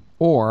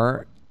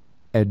 Or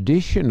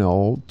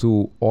additional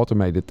to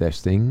automated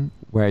testing,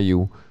 where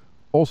you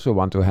also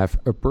want to have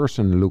a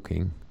person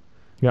looking.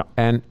 Yeah.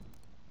 And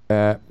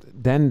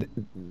then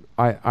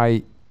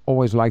I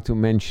always like to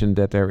mention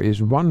that there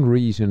is one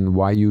reason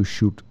why you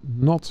should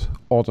not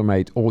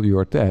automate all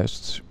your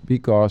tests,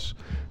 because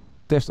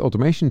test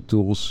automation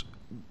tools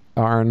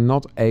are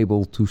not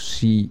able to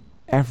see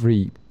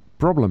every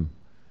problem.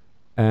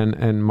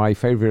 And my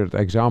favorite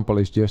example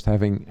is just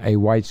having a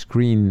white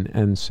screen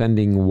and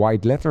sending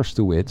white letters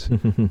to it.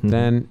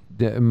 Then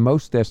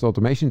most test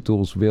automation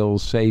tools will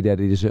say that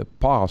it is a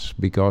pass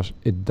because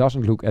it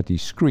doesn't look at the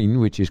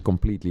screen, which is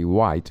completely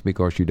white,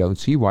 because you don't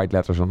see white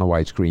letters on a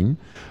white screen.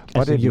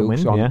 But it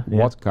looks on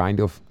what kind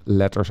of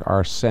letters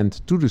are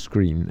sent to the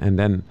screen. And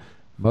then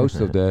most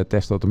of the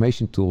test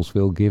automation tools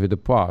will give it a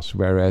pass,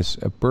 whereas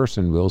a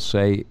person will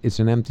say it's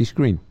an empty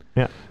screen.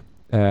 Yeah.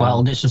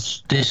 Well, this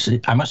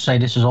I must say,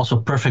 this is also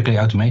perfectly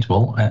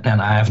automatable,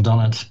 and I have done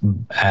it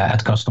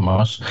at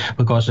customers,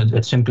 because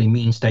it simply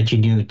means that you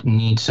need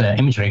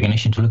image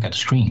recognition to look at the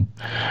screen.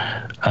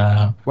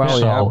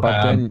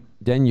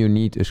 Then you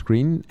need a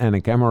screen and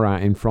a camera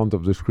in front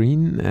of the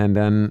screen, and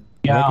then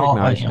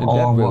recognize, and that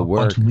will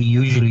work. What we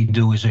usually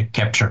do is a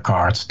capture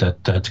card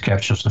that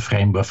captures the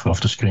frame buffer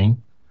of the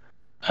screen.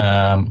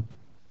 So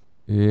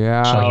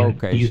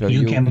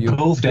you can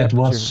prove that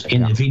what's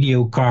in the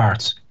video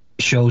card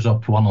shows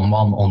up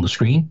one-on-one on the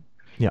screen.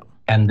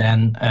 And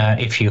then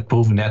if you're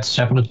proving that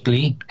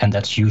separately, and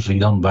that's usually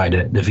done by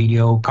the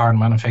video card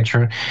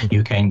manufacturer,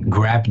 you can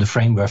grab the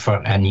frame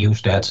buffer and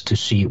use that to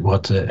see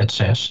what it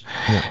says.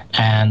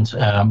 And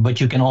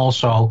but you can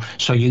also,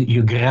 so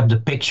you grab the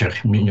picture,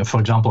 for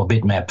example, a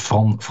bitmap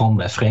from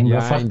that frame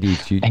buffer,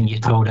 and you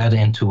throw that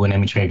into an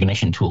image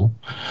recognition tool.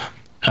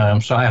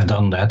 So I have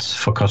done that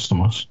for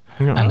customers,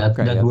 and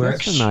that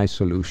works. That's a nice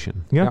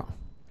solution. Yeah.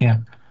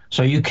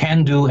 So you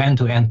can do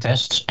end-to-end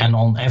tests, and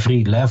on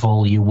every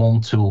level you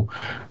want to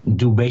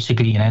do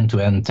basically an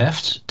end-to-end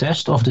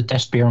test of the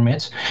test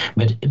pyramid.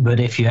 But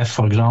if you have,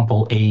 for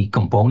example, a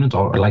component,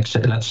 or let's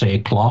say a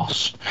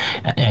class,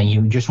 and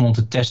you just want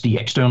to test the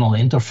external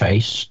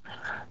interface,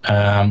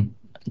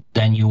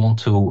 then you want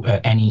to,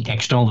 any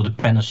external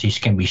dependencies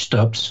can be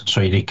stubbed,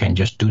 so you can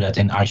just do that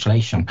in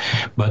isolation.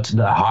 But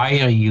the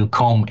higher you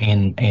come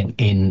in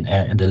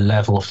the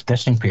level of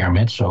testing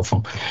pyramid, so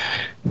from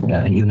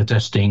unit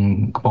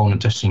testing,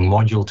 component testing,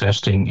 module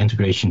testing,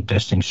 integration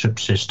testing,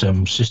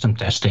 subsystem, system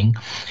testing,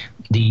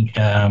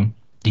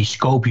 the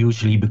scope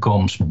usually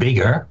becomes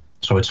bigger,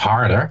 so it's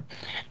harder.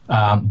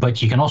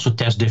 But you can also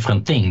test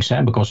different things,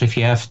 because if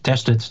you have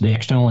tested the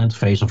external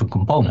interface of a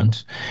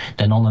component,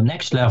 then on the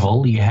next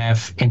level you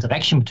have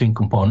interaction between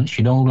components.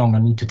 You no longer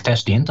need to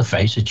test the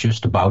interface, it's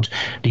just about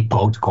the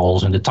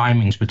protocols and the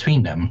timings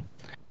between them.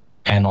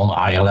 And on the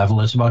higher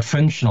level it's about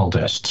functional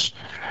tests.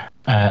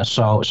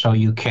 So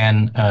you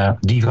can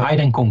divide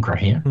and conquer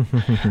here.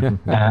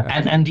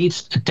 And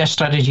these test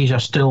strategies are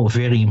still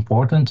very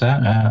important.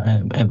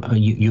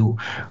 You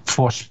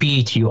for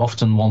speed, you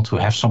often want to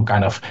have some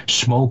kind of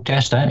smoke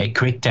test, a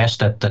quick test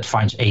that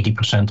finds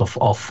 80%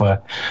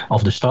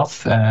 of the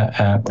stuff,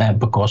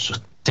 because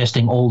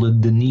testing all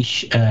the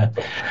niche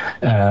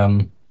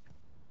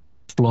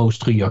flows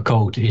through your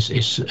code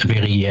is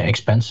very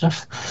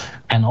expensive.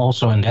 And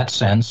also in that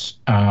sense,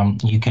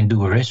 you can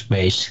do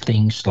risk-based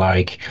things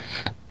like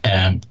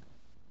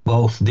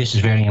both this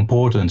is very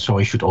important, so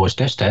I should always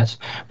test that,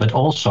 but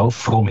also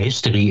from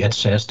history it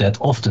says that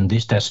often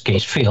this test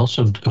case fails,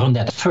 so run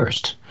that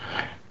first.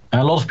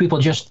 A lot of people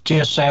just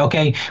say,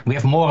 okay, we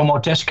have more and more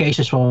test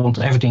cases. We want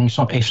everything.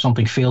 So if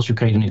something fails, you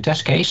create a new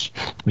test case,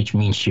 which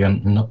means you're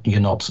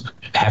not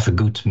have a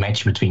good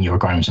match between your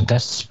requirements and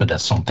tests. But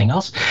that's something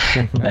else.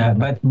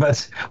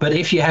 But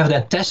if you have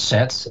that test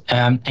set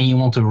and you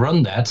want to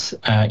run that,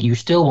 you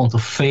still want to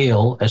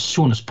fail as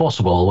soon as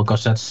possible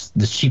because that's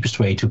the cheapest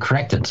way to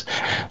correct it.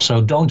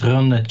 So don't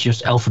run it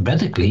just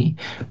alphabetically,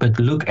 but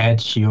look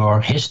at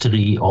your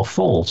history of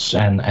faults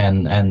and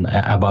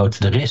about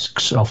the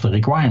risks of the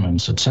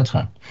requirements, etc.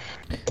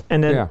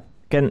 And then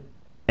can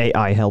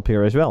AI help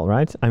here as well,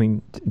 right? I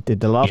mean,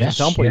 the last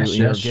example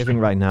you're giving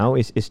right now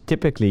is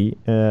typically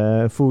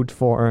food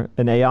for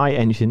an AI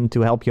engine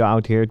to help you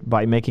out here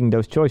by making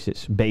those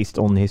choices based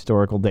on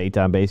historical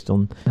data, based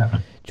on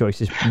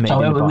choices made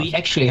so in the past. We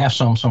actually have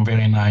some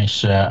very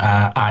nice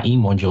AI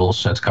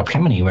modules at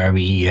Capgemini where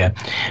we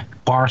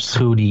parse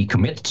through the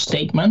commit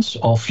statements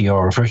of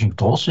your version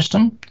control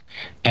system.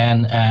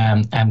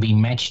 And we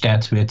match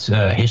that with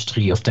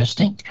history of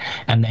testing,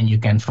 and then you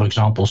can, for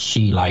example,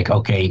 see like,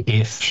 okay,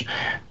 if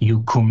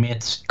you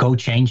commit code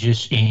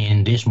changes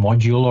in this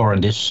module or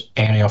in this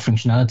area of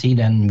functionality,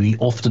 then we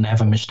often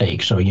have a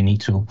mistake. So you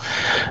need to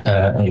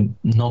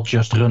not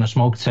just run a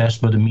smoke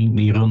test, but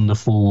immediately run the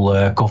full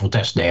cover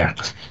test there.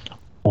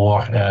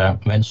 Or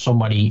when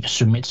somebody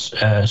submits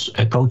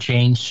a code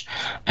change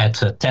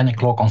at 10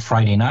 o'clock on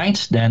Friday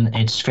night, then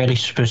it's very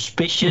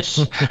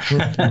suspicious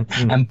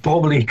and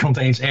probably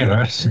contains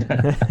errors.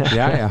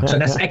 So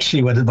that's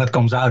actually what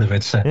comes out of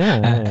it.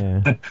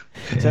 And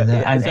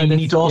you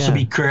need to also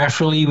be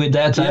carefully with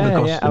that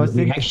because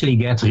we actually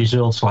get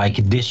results like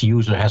this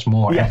user has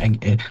more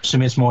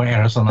submits more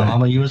errors than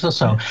another user.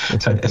 So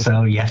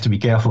you have to be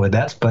careful with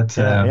that. But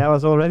I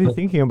was already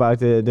thinking about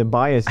the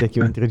bias that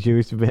you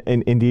introduced.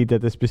 Indeed,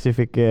 that a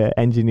specific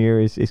engineer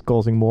is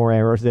causing more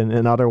errors than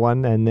another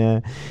one,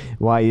 and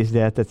why is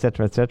that,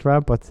 etc.,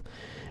 etc. But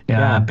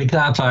big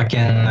data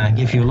can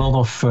give you a lot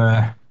of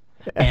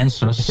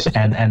answers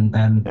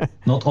and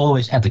not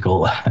always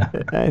ethical.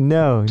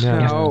 No.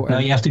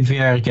 You have to be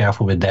very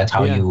careful with that,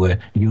 how you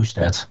use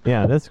that.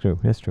 Yeah, that's true.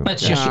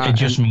 But it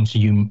just means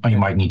you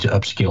might need to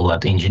upskill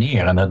that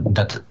engineer, and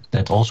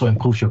that also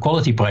improves your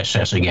quality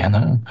process again.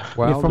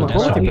 Well, from a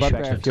quality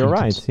perspective, you're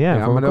right.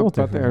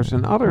 But there's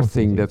another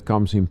thing that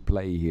comes in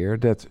play here,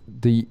 that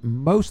the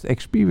most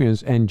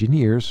experienced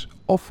engineers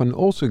often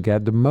also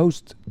get the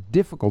most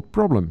difficult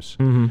problems.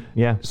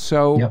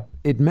 So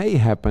it may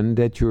happen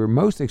that your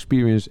most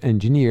experienced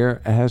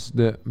engineer has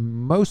the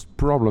most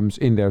problems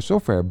in their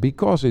software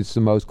because it's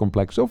the most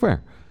complex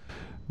software.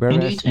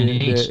 Whereas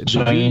indeed.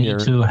 So you need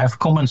to have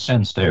common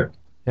sense there.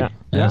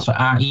 So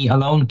AI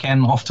alone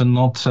can often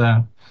not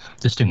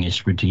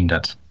distinguish between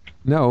that.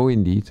 No,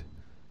 indeed.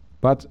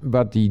 But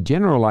the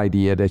general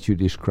idea that you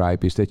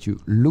describe is that you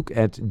look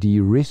at the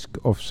risk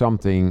of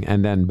something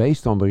and then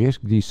based on the risk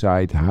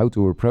decide how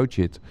to approach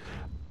it.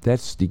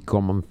 That's the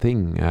common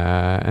thing.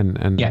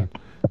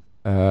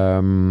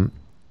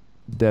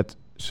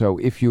 So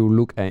if you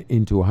look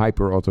into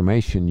hyper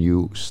automation,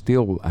 you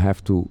still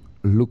have to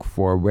look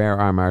for where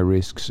are my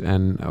risks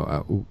and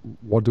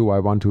what do I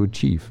want to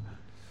achieve.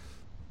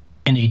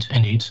 Indeed.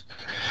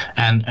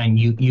 And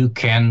you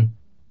can,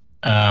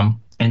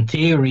 in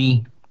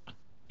theory,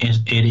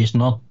 it is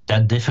not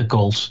that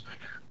difficult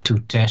to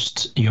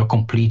test your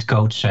complete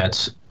code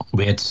set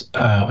with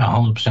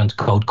 100%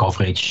 code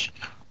coverage,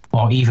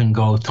 or even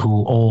go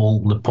through all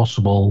the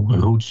possible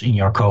routes in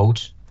your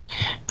code.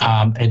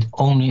 The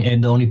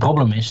only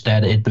problem is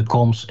that it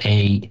becomes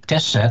a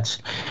test set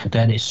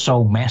that is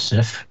so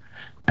massive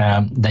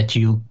that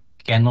you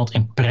cannot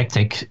in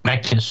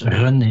practice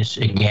run this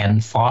again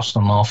fast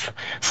enough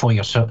for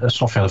your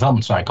software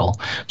development cycle.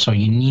 So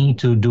you need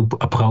to do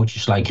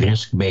approaches like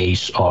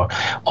risk-based or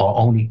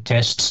only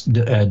test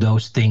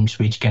those things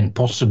which can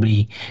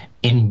possibly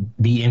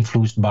be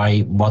influenced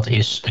by what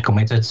is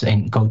committed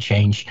in code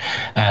change.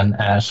 And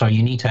so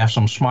you need to have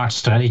some smart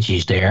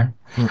strategies there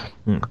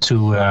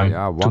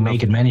to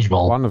make it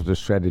manageable. One of the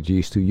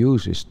strategies to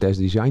use is test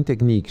design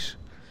techniques.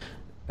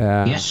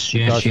 Yes.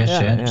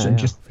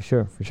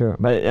 For sure.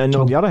 But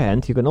on the other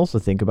hand, you can also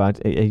think about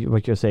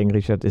what you're saying,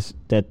 Richard, is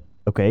that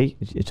okay?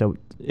 So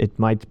it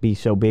might be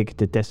so big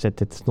the test set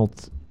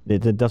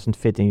that doesn't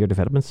fit in your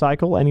development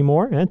cycle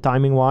anymore,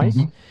 timing wise.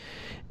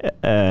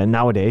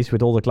 Nowadays,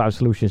 with all the cloud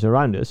solutions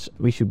around us,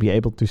 we should be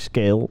able to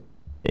scale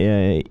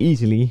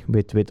easily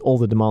with all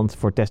the demands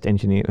for test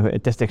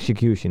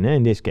execution.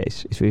 In this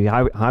case, so we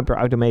hyper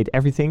automate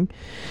everything.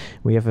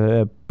 We have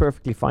a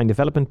perfectly fine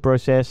development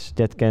process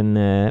that can,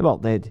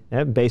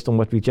 based on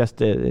what we just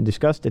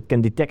discussed, it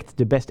can detect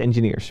the best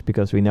engineers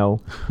because we know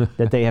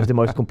that they have the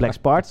most complex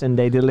parts and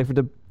they deliver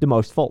the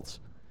most faults.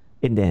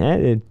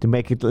 To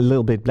make it a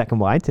little bit black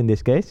and white in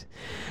this case.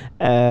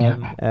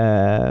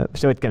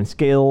 So it can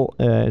scale,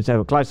 so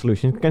a cloud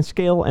solution can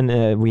scale,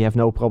 and we have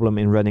no problem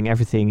in running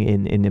everything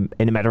in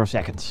a matter of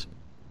seconds.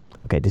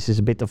 Okay, this is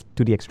a bit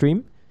to the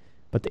extreme,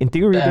 But in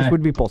theory, this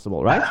would be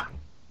possible, right?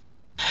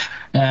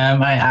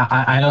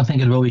 I don't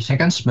think it will be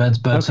seconds,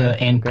 but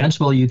in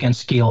principle you can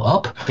scale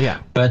up. Yeah.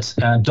 But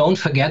don't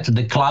forget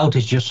the cloud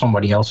is just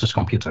somebody else's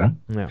computer.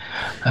 Yeah.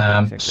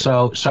 Exactly.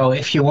 So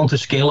if you want to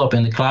scale up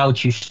in the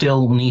cloud, you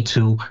still need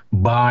to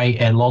buy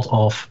a lot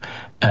of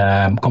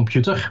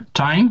computer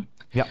time.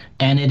 Yeah.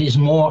 And it is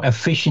more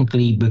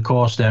efficiently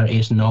because there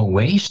is no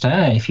waste.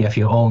 If you have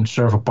your own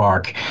server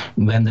park,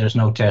 when there's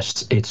no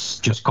tests, it's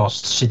just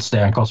sits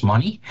there and costs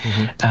money.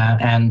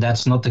 And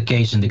that's not the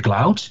case in the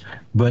cloud.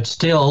 But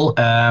still,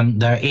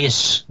 there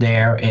is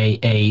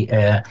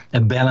a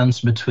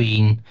balance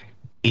between,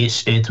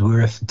 is it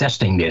worth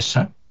testing this?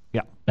 Huh?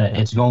 Yeah.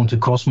 It's going to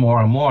cost more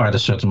and more at a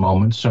certain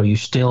moment. So you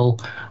still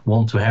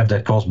want to have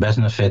that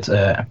cost-benefit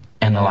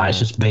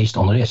analysis based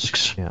on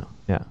risks. Yeah,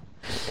 yeah.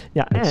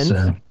 Yeah,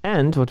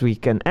 and what we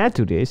can add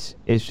to this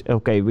is,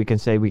 okay, we can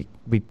say we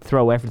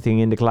throw everything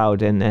in the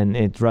cloud and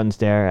it runs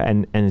there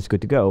and it's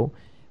good to go.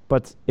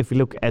 But if we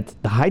look at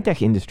the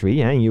high-tech industry,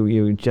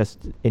 you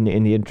just, in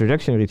the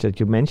introduction Rich,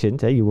 that you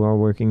mentioned, you were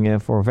working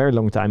for a very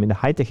long time in the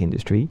high-tech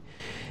industry.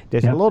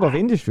 There's a lot of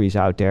industries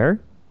out there,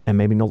 and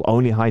maybe not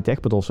only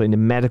high-tech, but also in the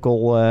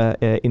medical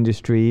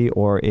industry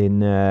or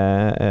in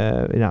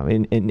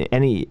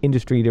any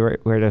industry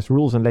where there's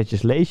rules and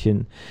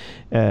legislation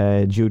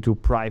due to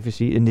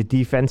privacy. In the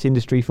defense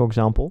industry, for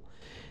example,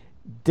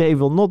 they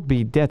will not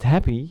be that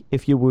happy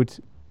if you would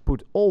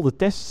put all the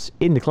tests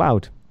in the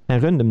cloud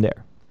and run them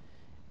there.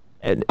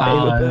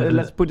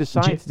 Let's put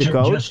aside the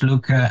code. Just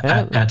look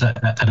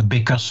at a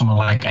big customer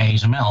like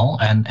ASML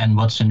and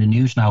what's in the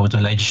news now with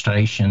the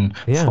legislation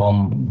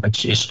from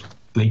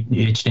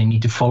which they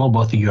need to follow,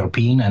 both the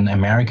European and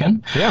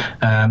American.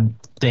 Yeah.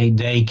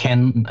 They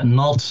can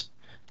not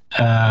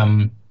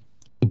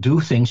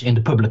do things in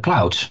the public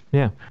cloud.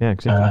 Yeah,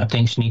 exactly.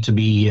 Things need to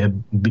be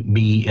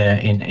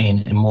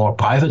in more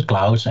private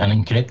clouds and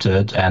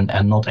encrypted,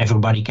 and not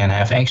everybody can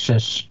have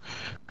access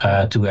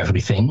to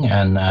everything.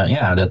 And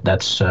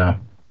that's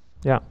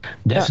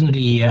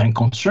definitely a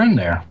concern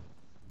there.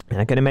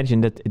 And I can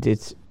imagine that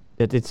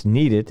it's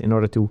needed in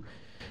order to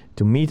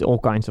meet all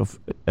kinds of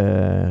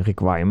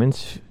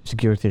requirements,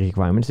 security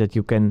requirements, that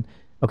you can.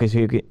 Okay,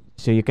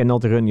 so you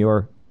cannot run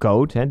your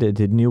code,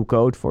 the new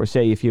code for,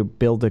 say, if you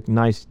build a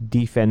nice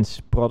defense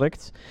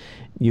product,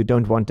 you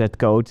don't want that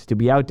code to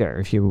be out there.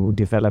 If you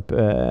develop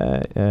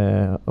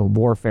a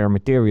warfare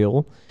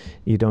material,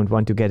 you don't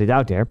want to get it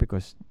out there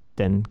because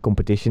then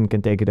competition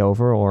can take it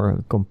over,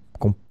 or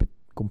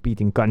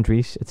competing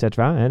countries,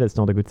 etc. That's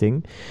not a good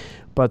thing.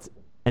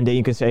 And then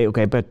you can say,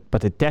 okay, but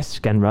the tests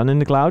can run in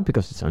the cloud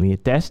because it's only a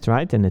test,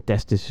 right? And the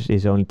test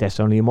is only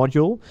a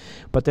module.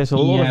 But there's a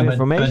lot of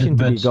information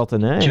to be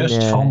gotten.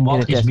 Just from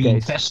what is being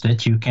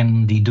tested, you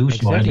can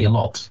deduce already a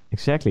lot.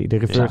 Exactly. The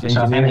reverse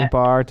engineering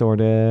part or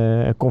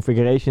the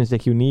configurations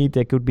that you need,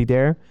 they could be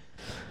there.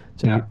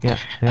 So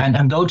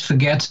And don't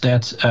forget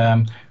that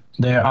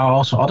there are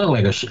also other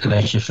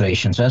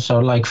legislations. So,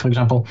 like, for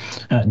example,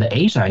 the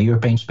ESA,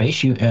 European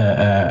Space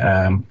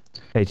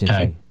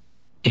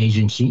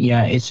Agency,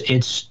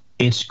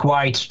 it's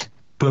quite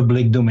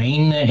public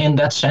domain in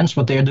that sense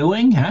what they're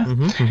doing,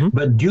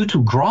 but due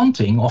to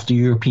granting of the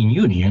European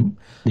Union,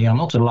 they are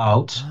not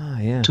allowed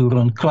to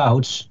run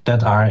clouds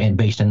that are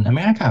based in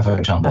America, for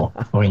example,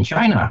 or in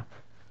China.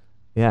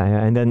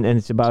 And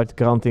it's about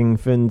granting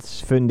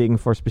funding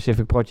for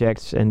specific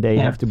projects, and they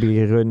have to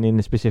be run in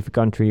a specific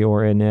country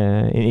or in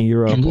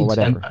Europe. Indeed. Or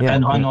whatever.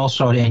 And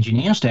also the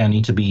engineers there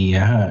need to be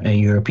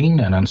European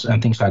and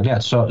things like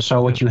that.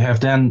 So what you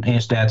have then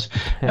is that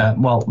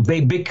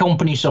big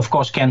companies of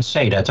course can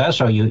say that.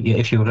 So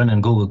if you run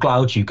in Google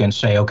Cloud, you can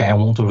say, okay, I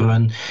want to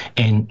run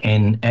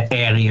in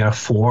area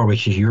 4,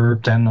 which is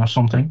Europe 10 or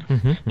something,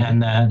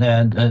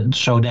 and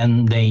so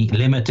then they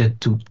limit it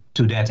to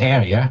that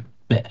area.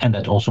 And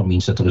that also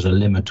means that there is a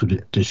limit to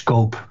the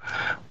scope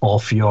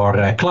of your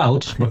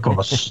cloud,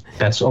 because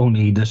that's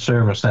only the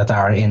servers that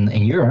are in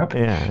Europe.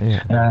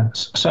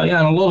 So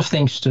a lot of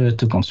things to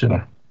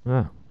consider.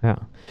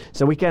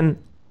 So we can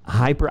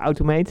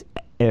hyper-automate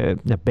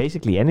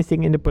basically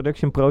anything in the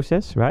production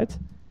process, right?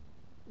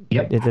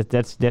 Yep.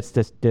 That's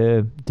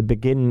the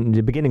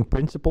beginning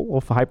principle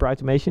of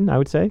hyper-automation, I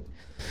would say.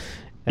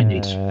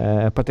 Indeed.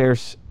 But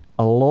there's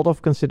a lot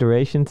of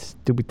considerations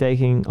to be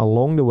taken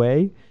along the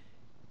way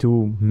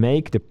to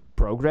make the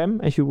program,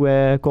 as you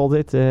called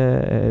it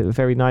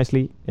very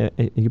nicely,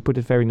 you put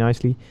it very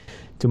nicely,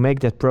 to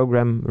make that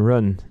program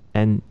run.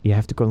 And you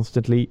have to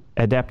constantly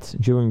adapt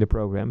during the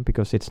program,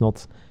 because it's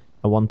not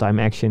a one-time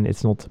action.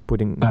 It's not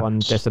putting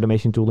one test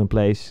automation tool in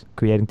place,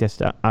 creating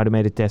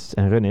automated tests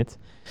and run it.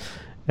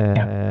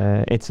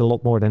 It's a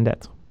lot more than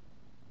that.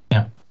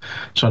 Yeah.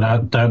 So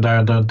there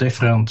are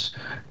different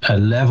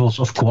levels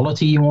of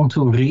quality you want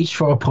to reach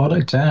for a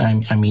product.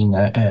 I mean,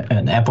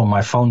 an app on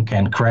my phone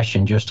can crash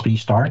and just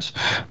restart.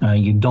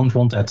 You don't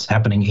want that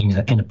happening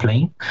in a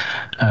plane.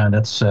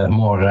 That's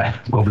more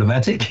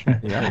problematic.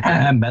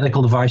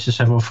 Medical devices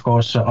have, of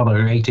course,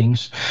 other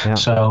ratings.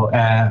 So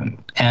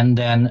and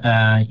then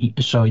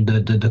so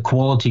the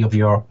quality of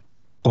your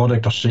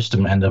product or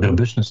system and the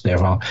robustness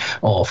thereof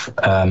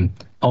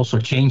also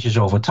changes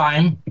over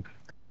time.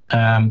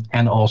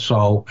 And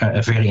also,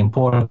 very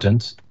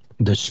important,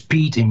 the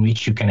speed in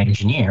which you can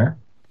engineer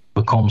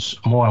becomes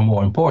more and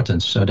more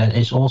important. So that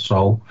is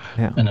also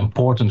an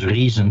important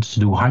reason to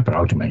do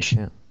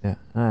hyperautomation.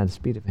 The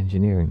speed of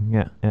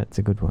engineering. It's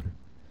a good one.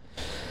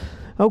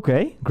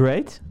 Okay,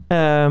 great.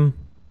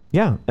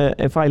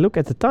 If I look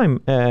at the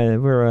time,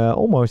 we're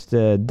almost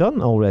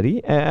done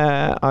already.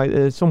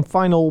 Some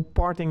final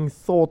parting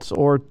thoughts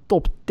or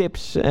top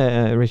tips,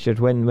 Richard,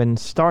 when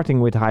starting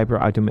with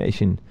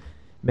hyperautomation,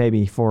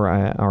 maybe for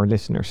our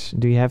listeners.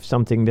 Do you have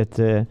something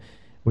that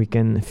we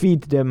can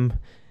feed them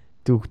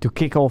to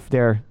kick off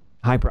their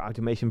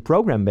hyperautomation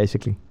program,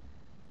 basically?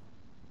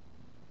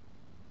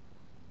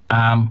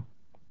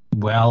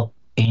 Well,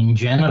 in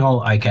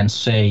general, I can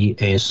say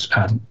is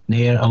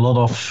there are a lot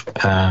of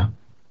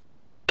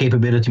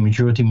capability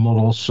maturity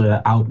models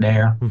out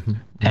there,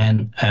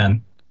 and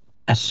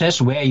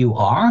assess where you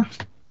are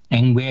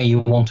and where you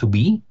want to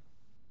be.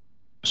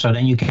 So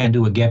then you can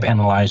do a gap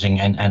analyzing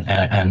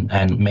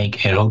and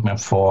make a roadmap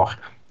for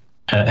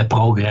a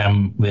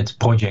program with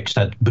projects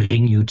that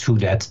bring you to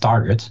that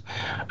target.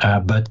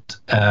 But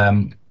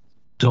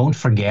don't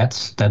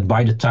forget that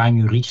by the time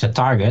you reach the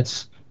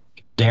target,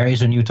 there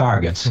is a new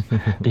target.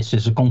 This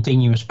is a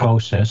continuous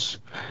process.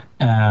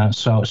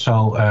 So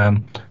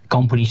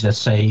companies that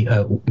say,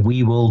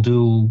 we will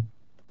do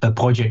a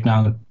project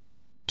now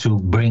to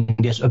bring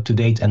this up to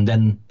date and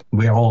then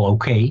we're all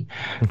okay.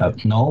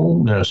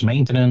 No, there's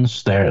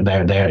maintenance,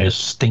 there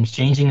is things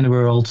changing in the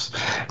world,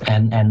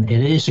 and it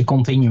is a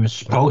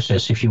continuous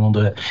process if you want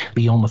to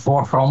be on the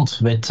forefront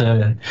with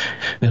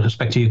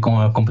respect to your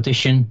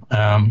competition.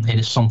 It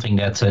is something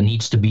that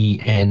needs to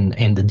be in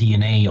the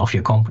DNA of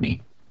your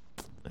company.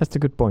 That's a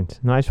good point.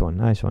 Nice one.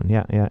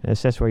 Yeah.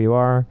 Assess where you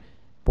are,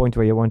 point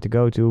where you want to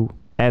go to,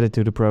 add it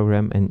to the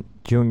program, and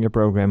during your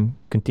program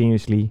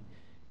continuously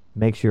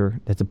make sure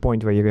that the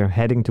point where you're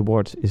heading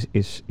towards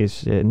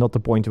is not the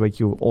point where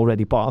you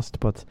already passed,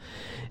 but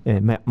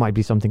might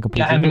be something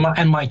completely new.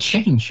 And might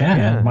change.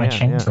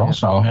 Change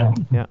also.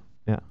 Yeah.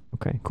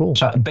 Okay, cool.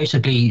 So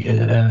basically,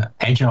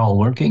 agile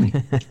working.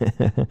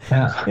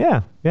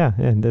 Yeah.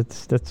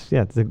 That's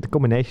the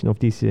combination of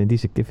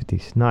these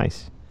activities.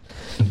 Nice.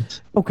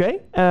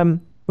 Okay.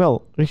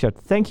 Well, Richard,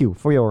 thank you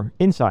for your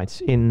insights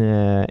in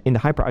the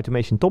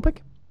hyperautomation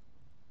topic.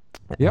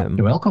 You're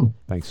welcome.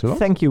 Thanks a lot.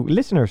 Thank you,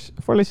 listeners,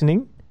 for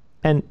listening.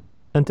 And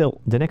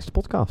until the next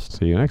podcast.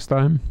 See you next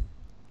time.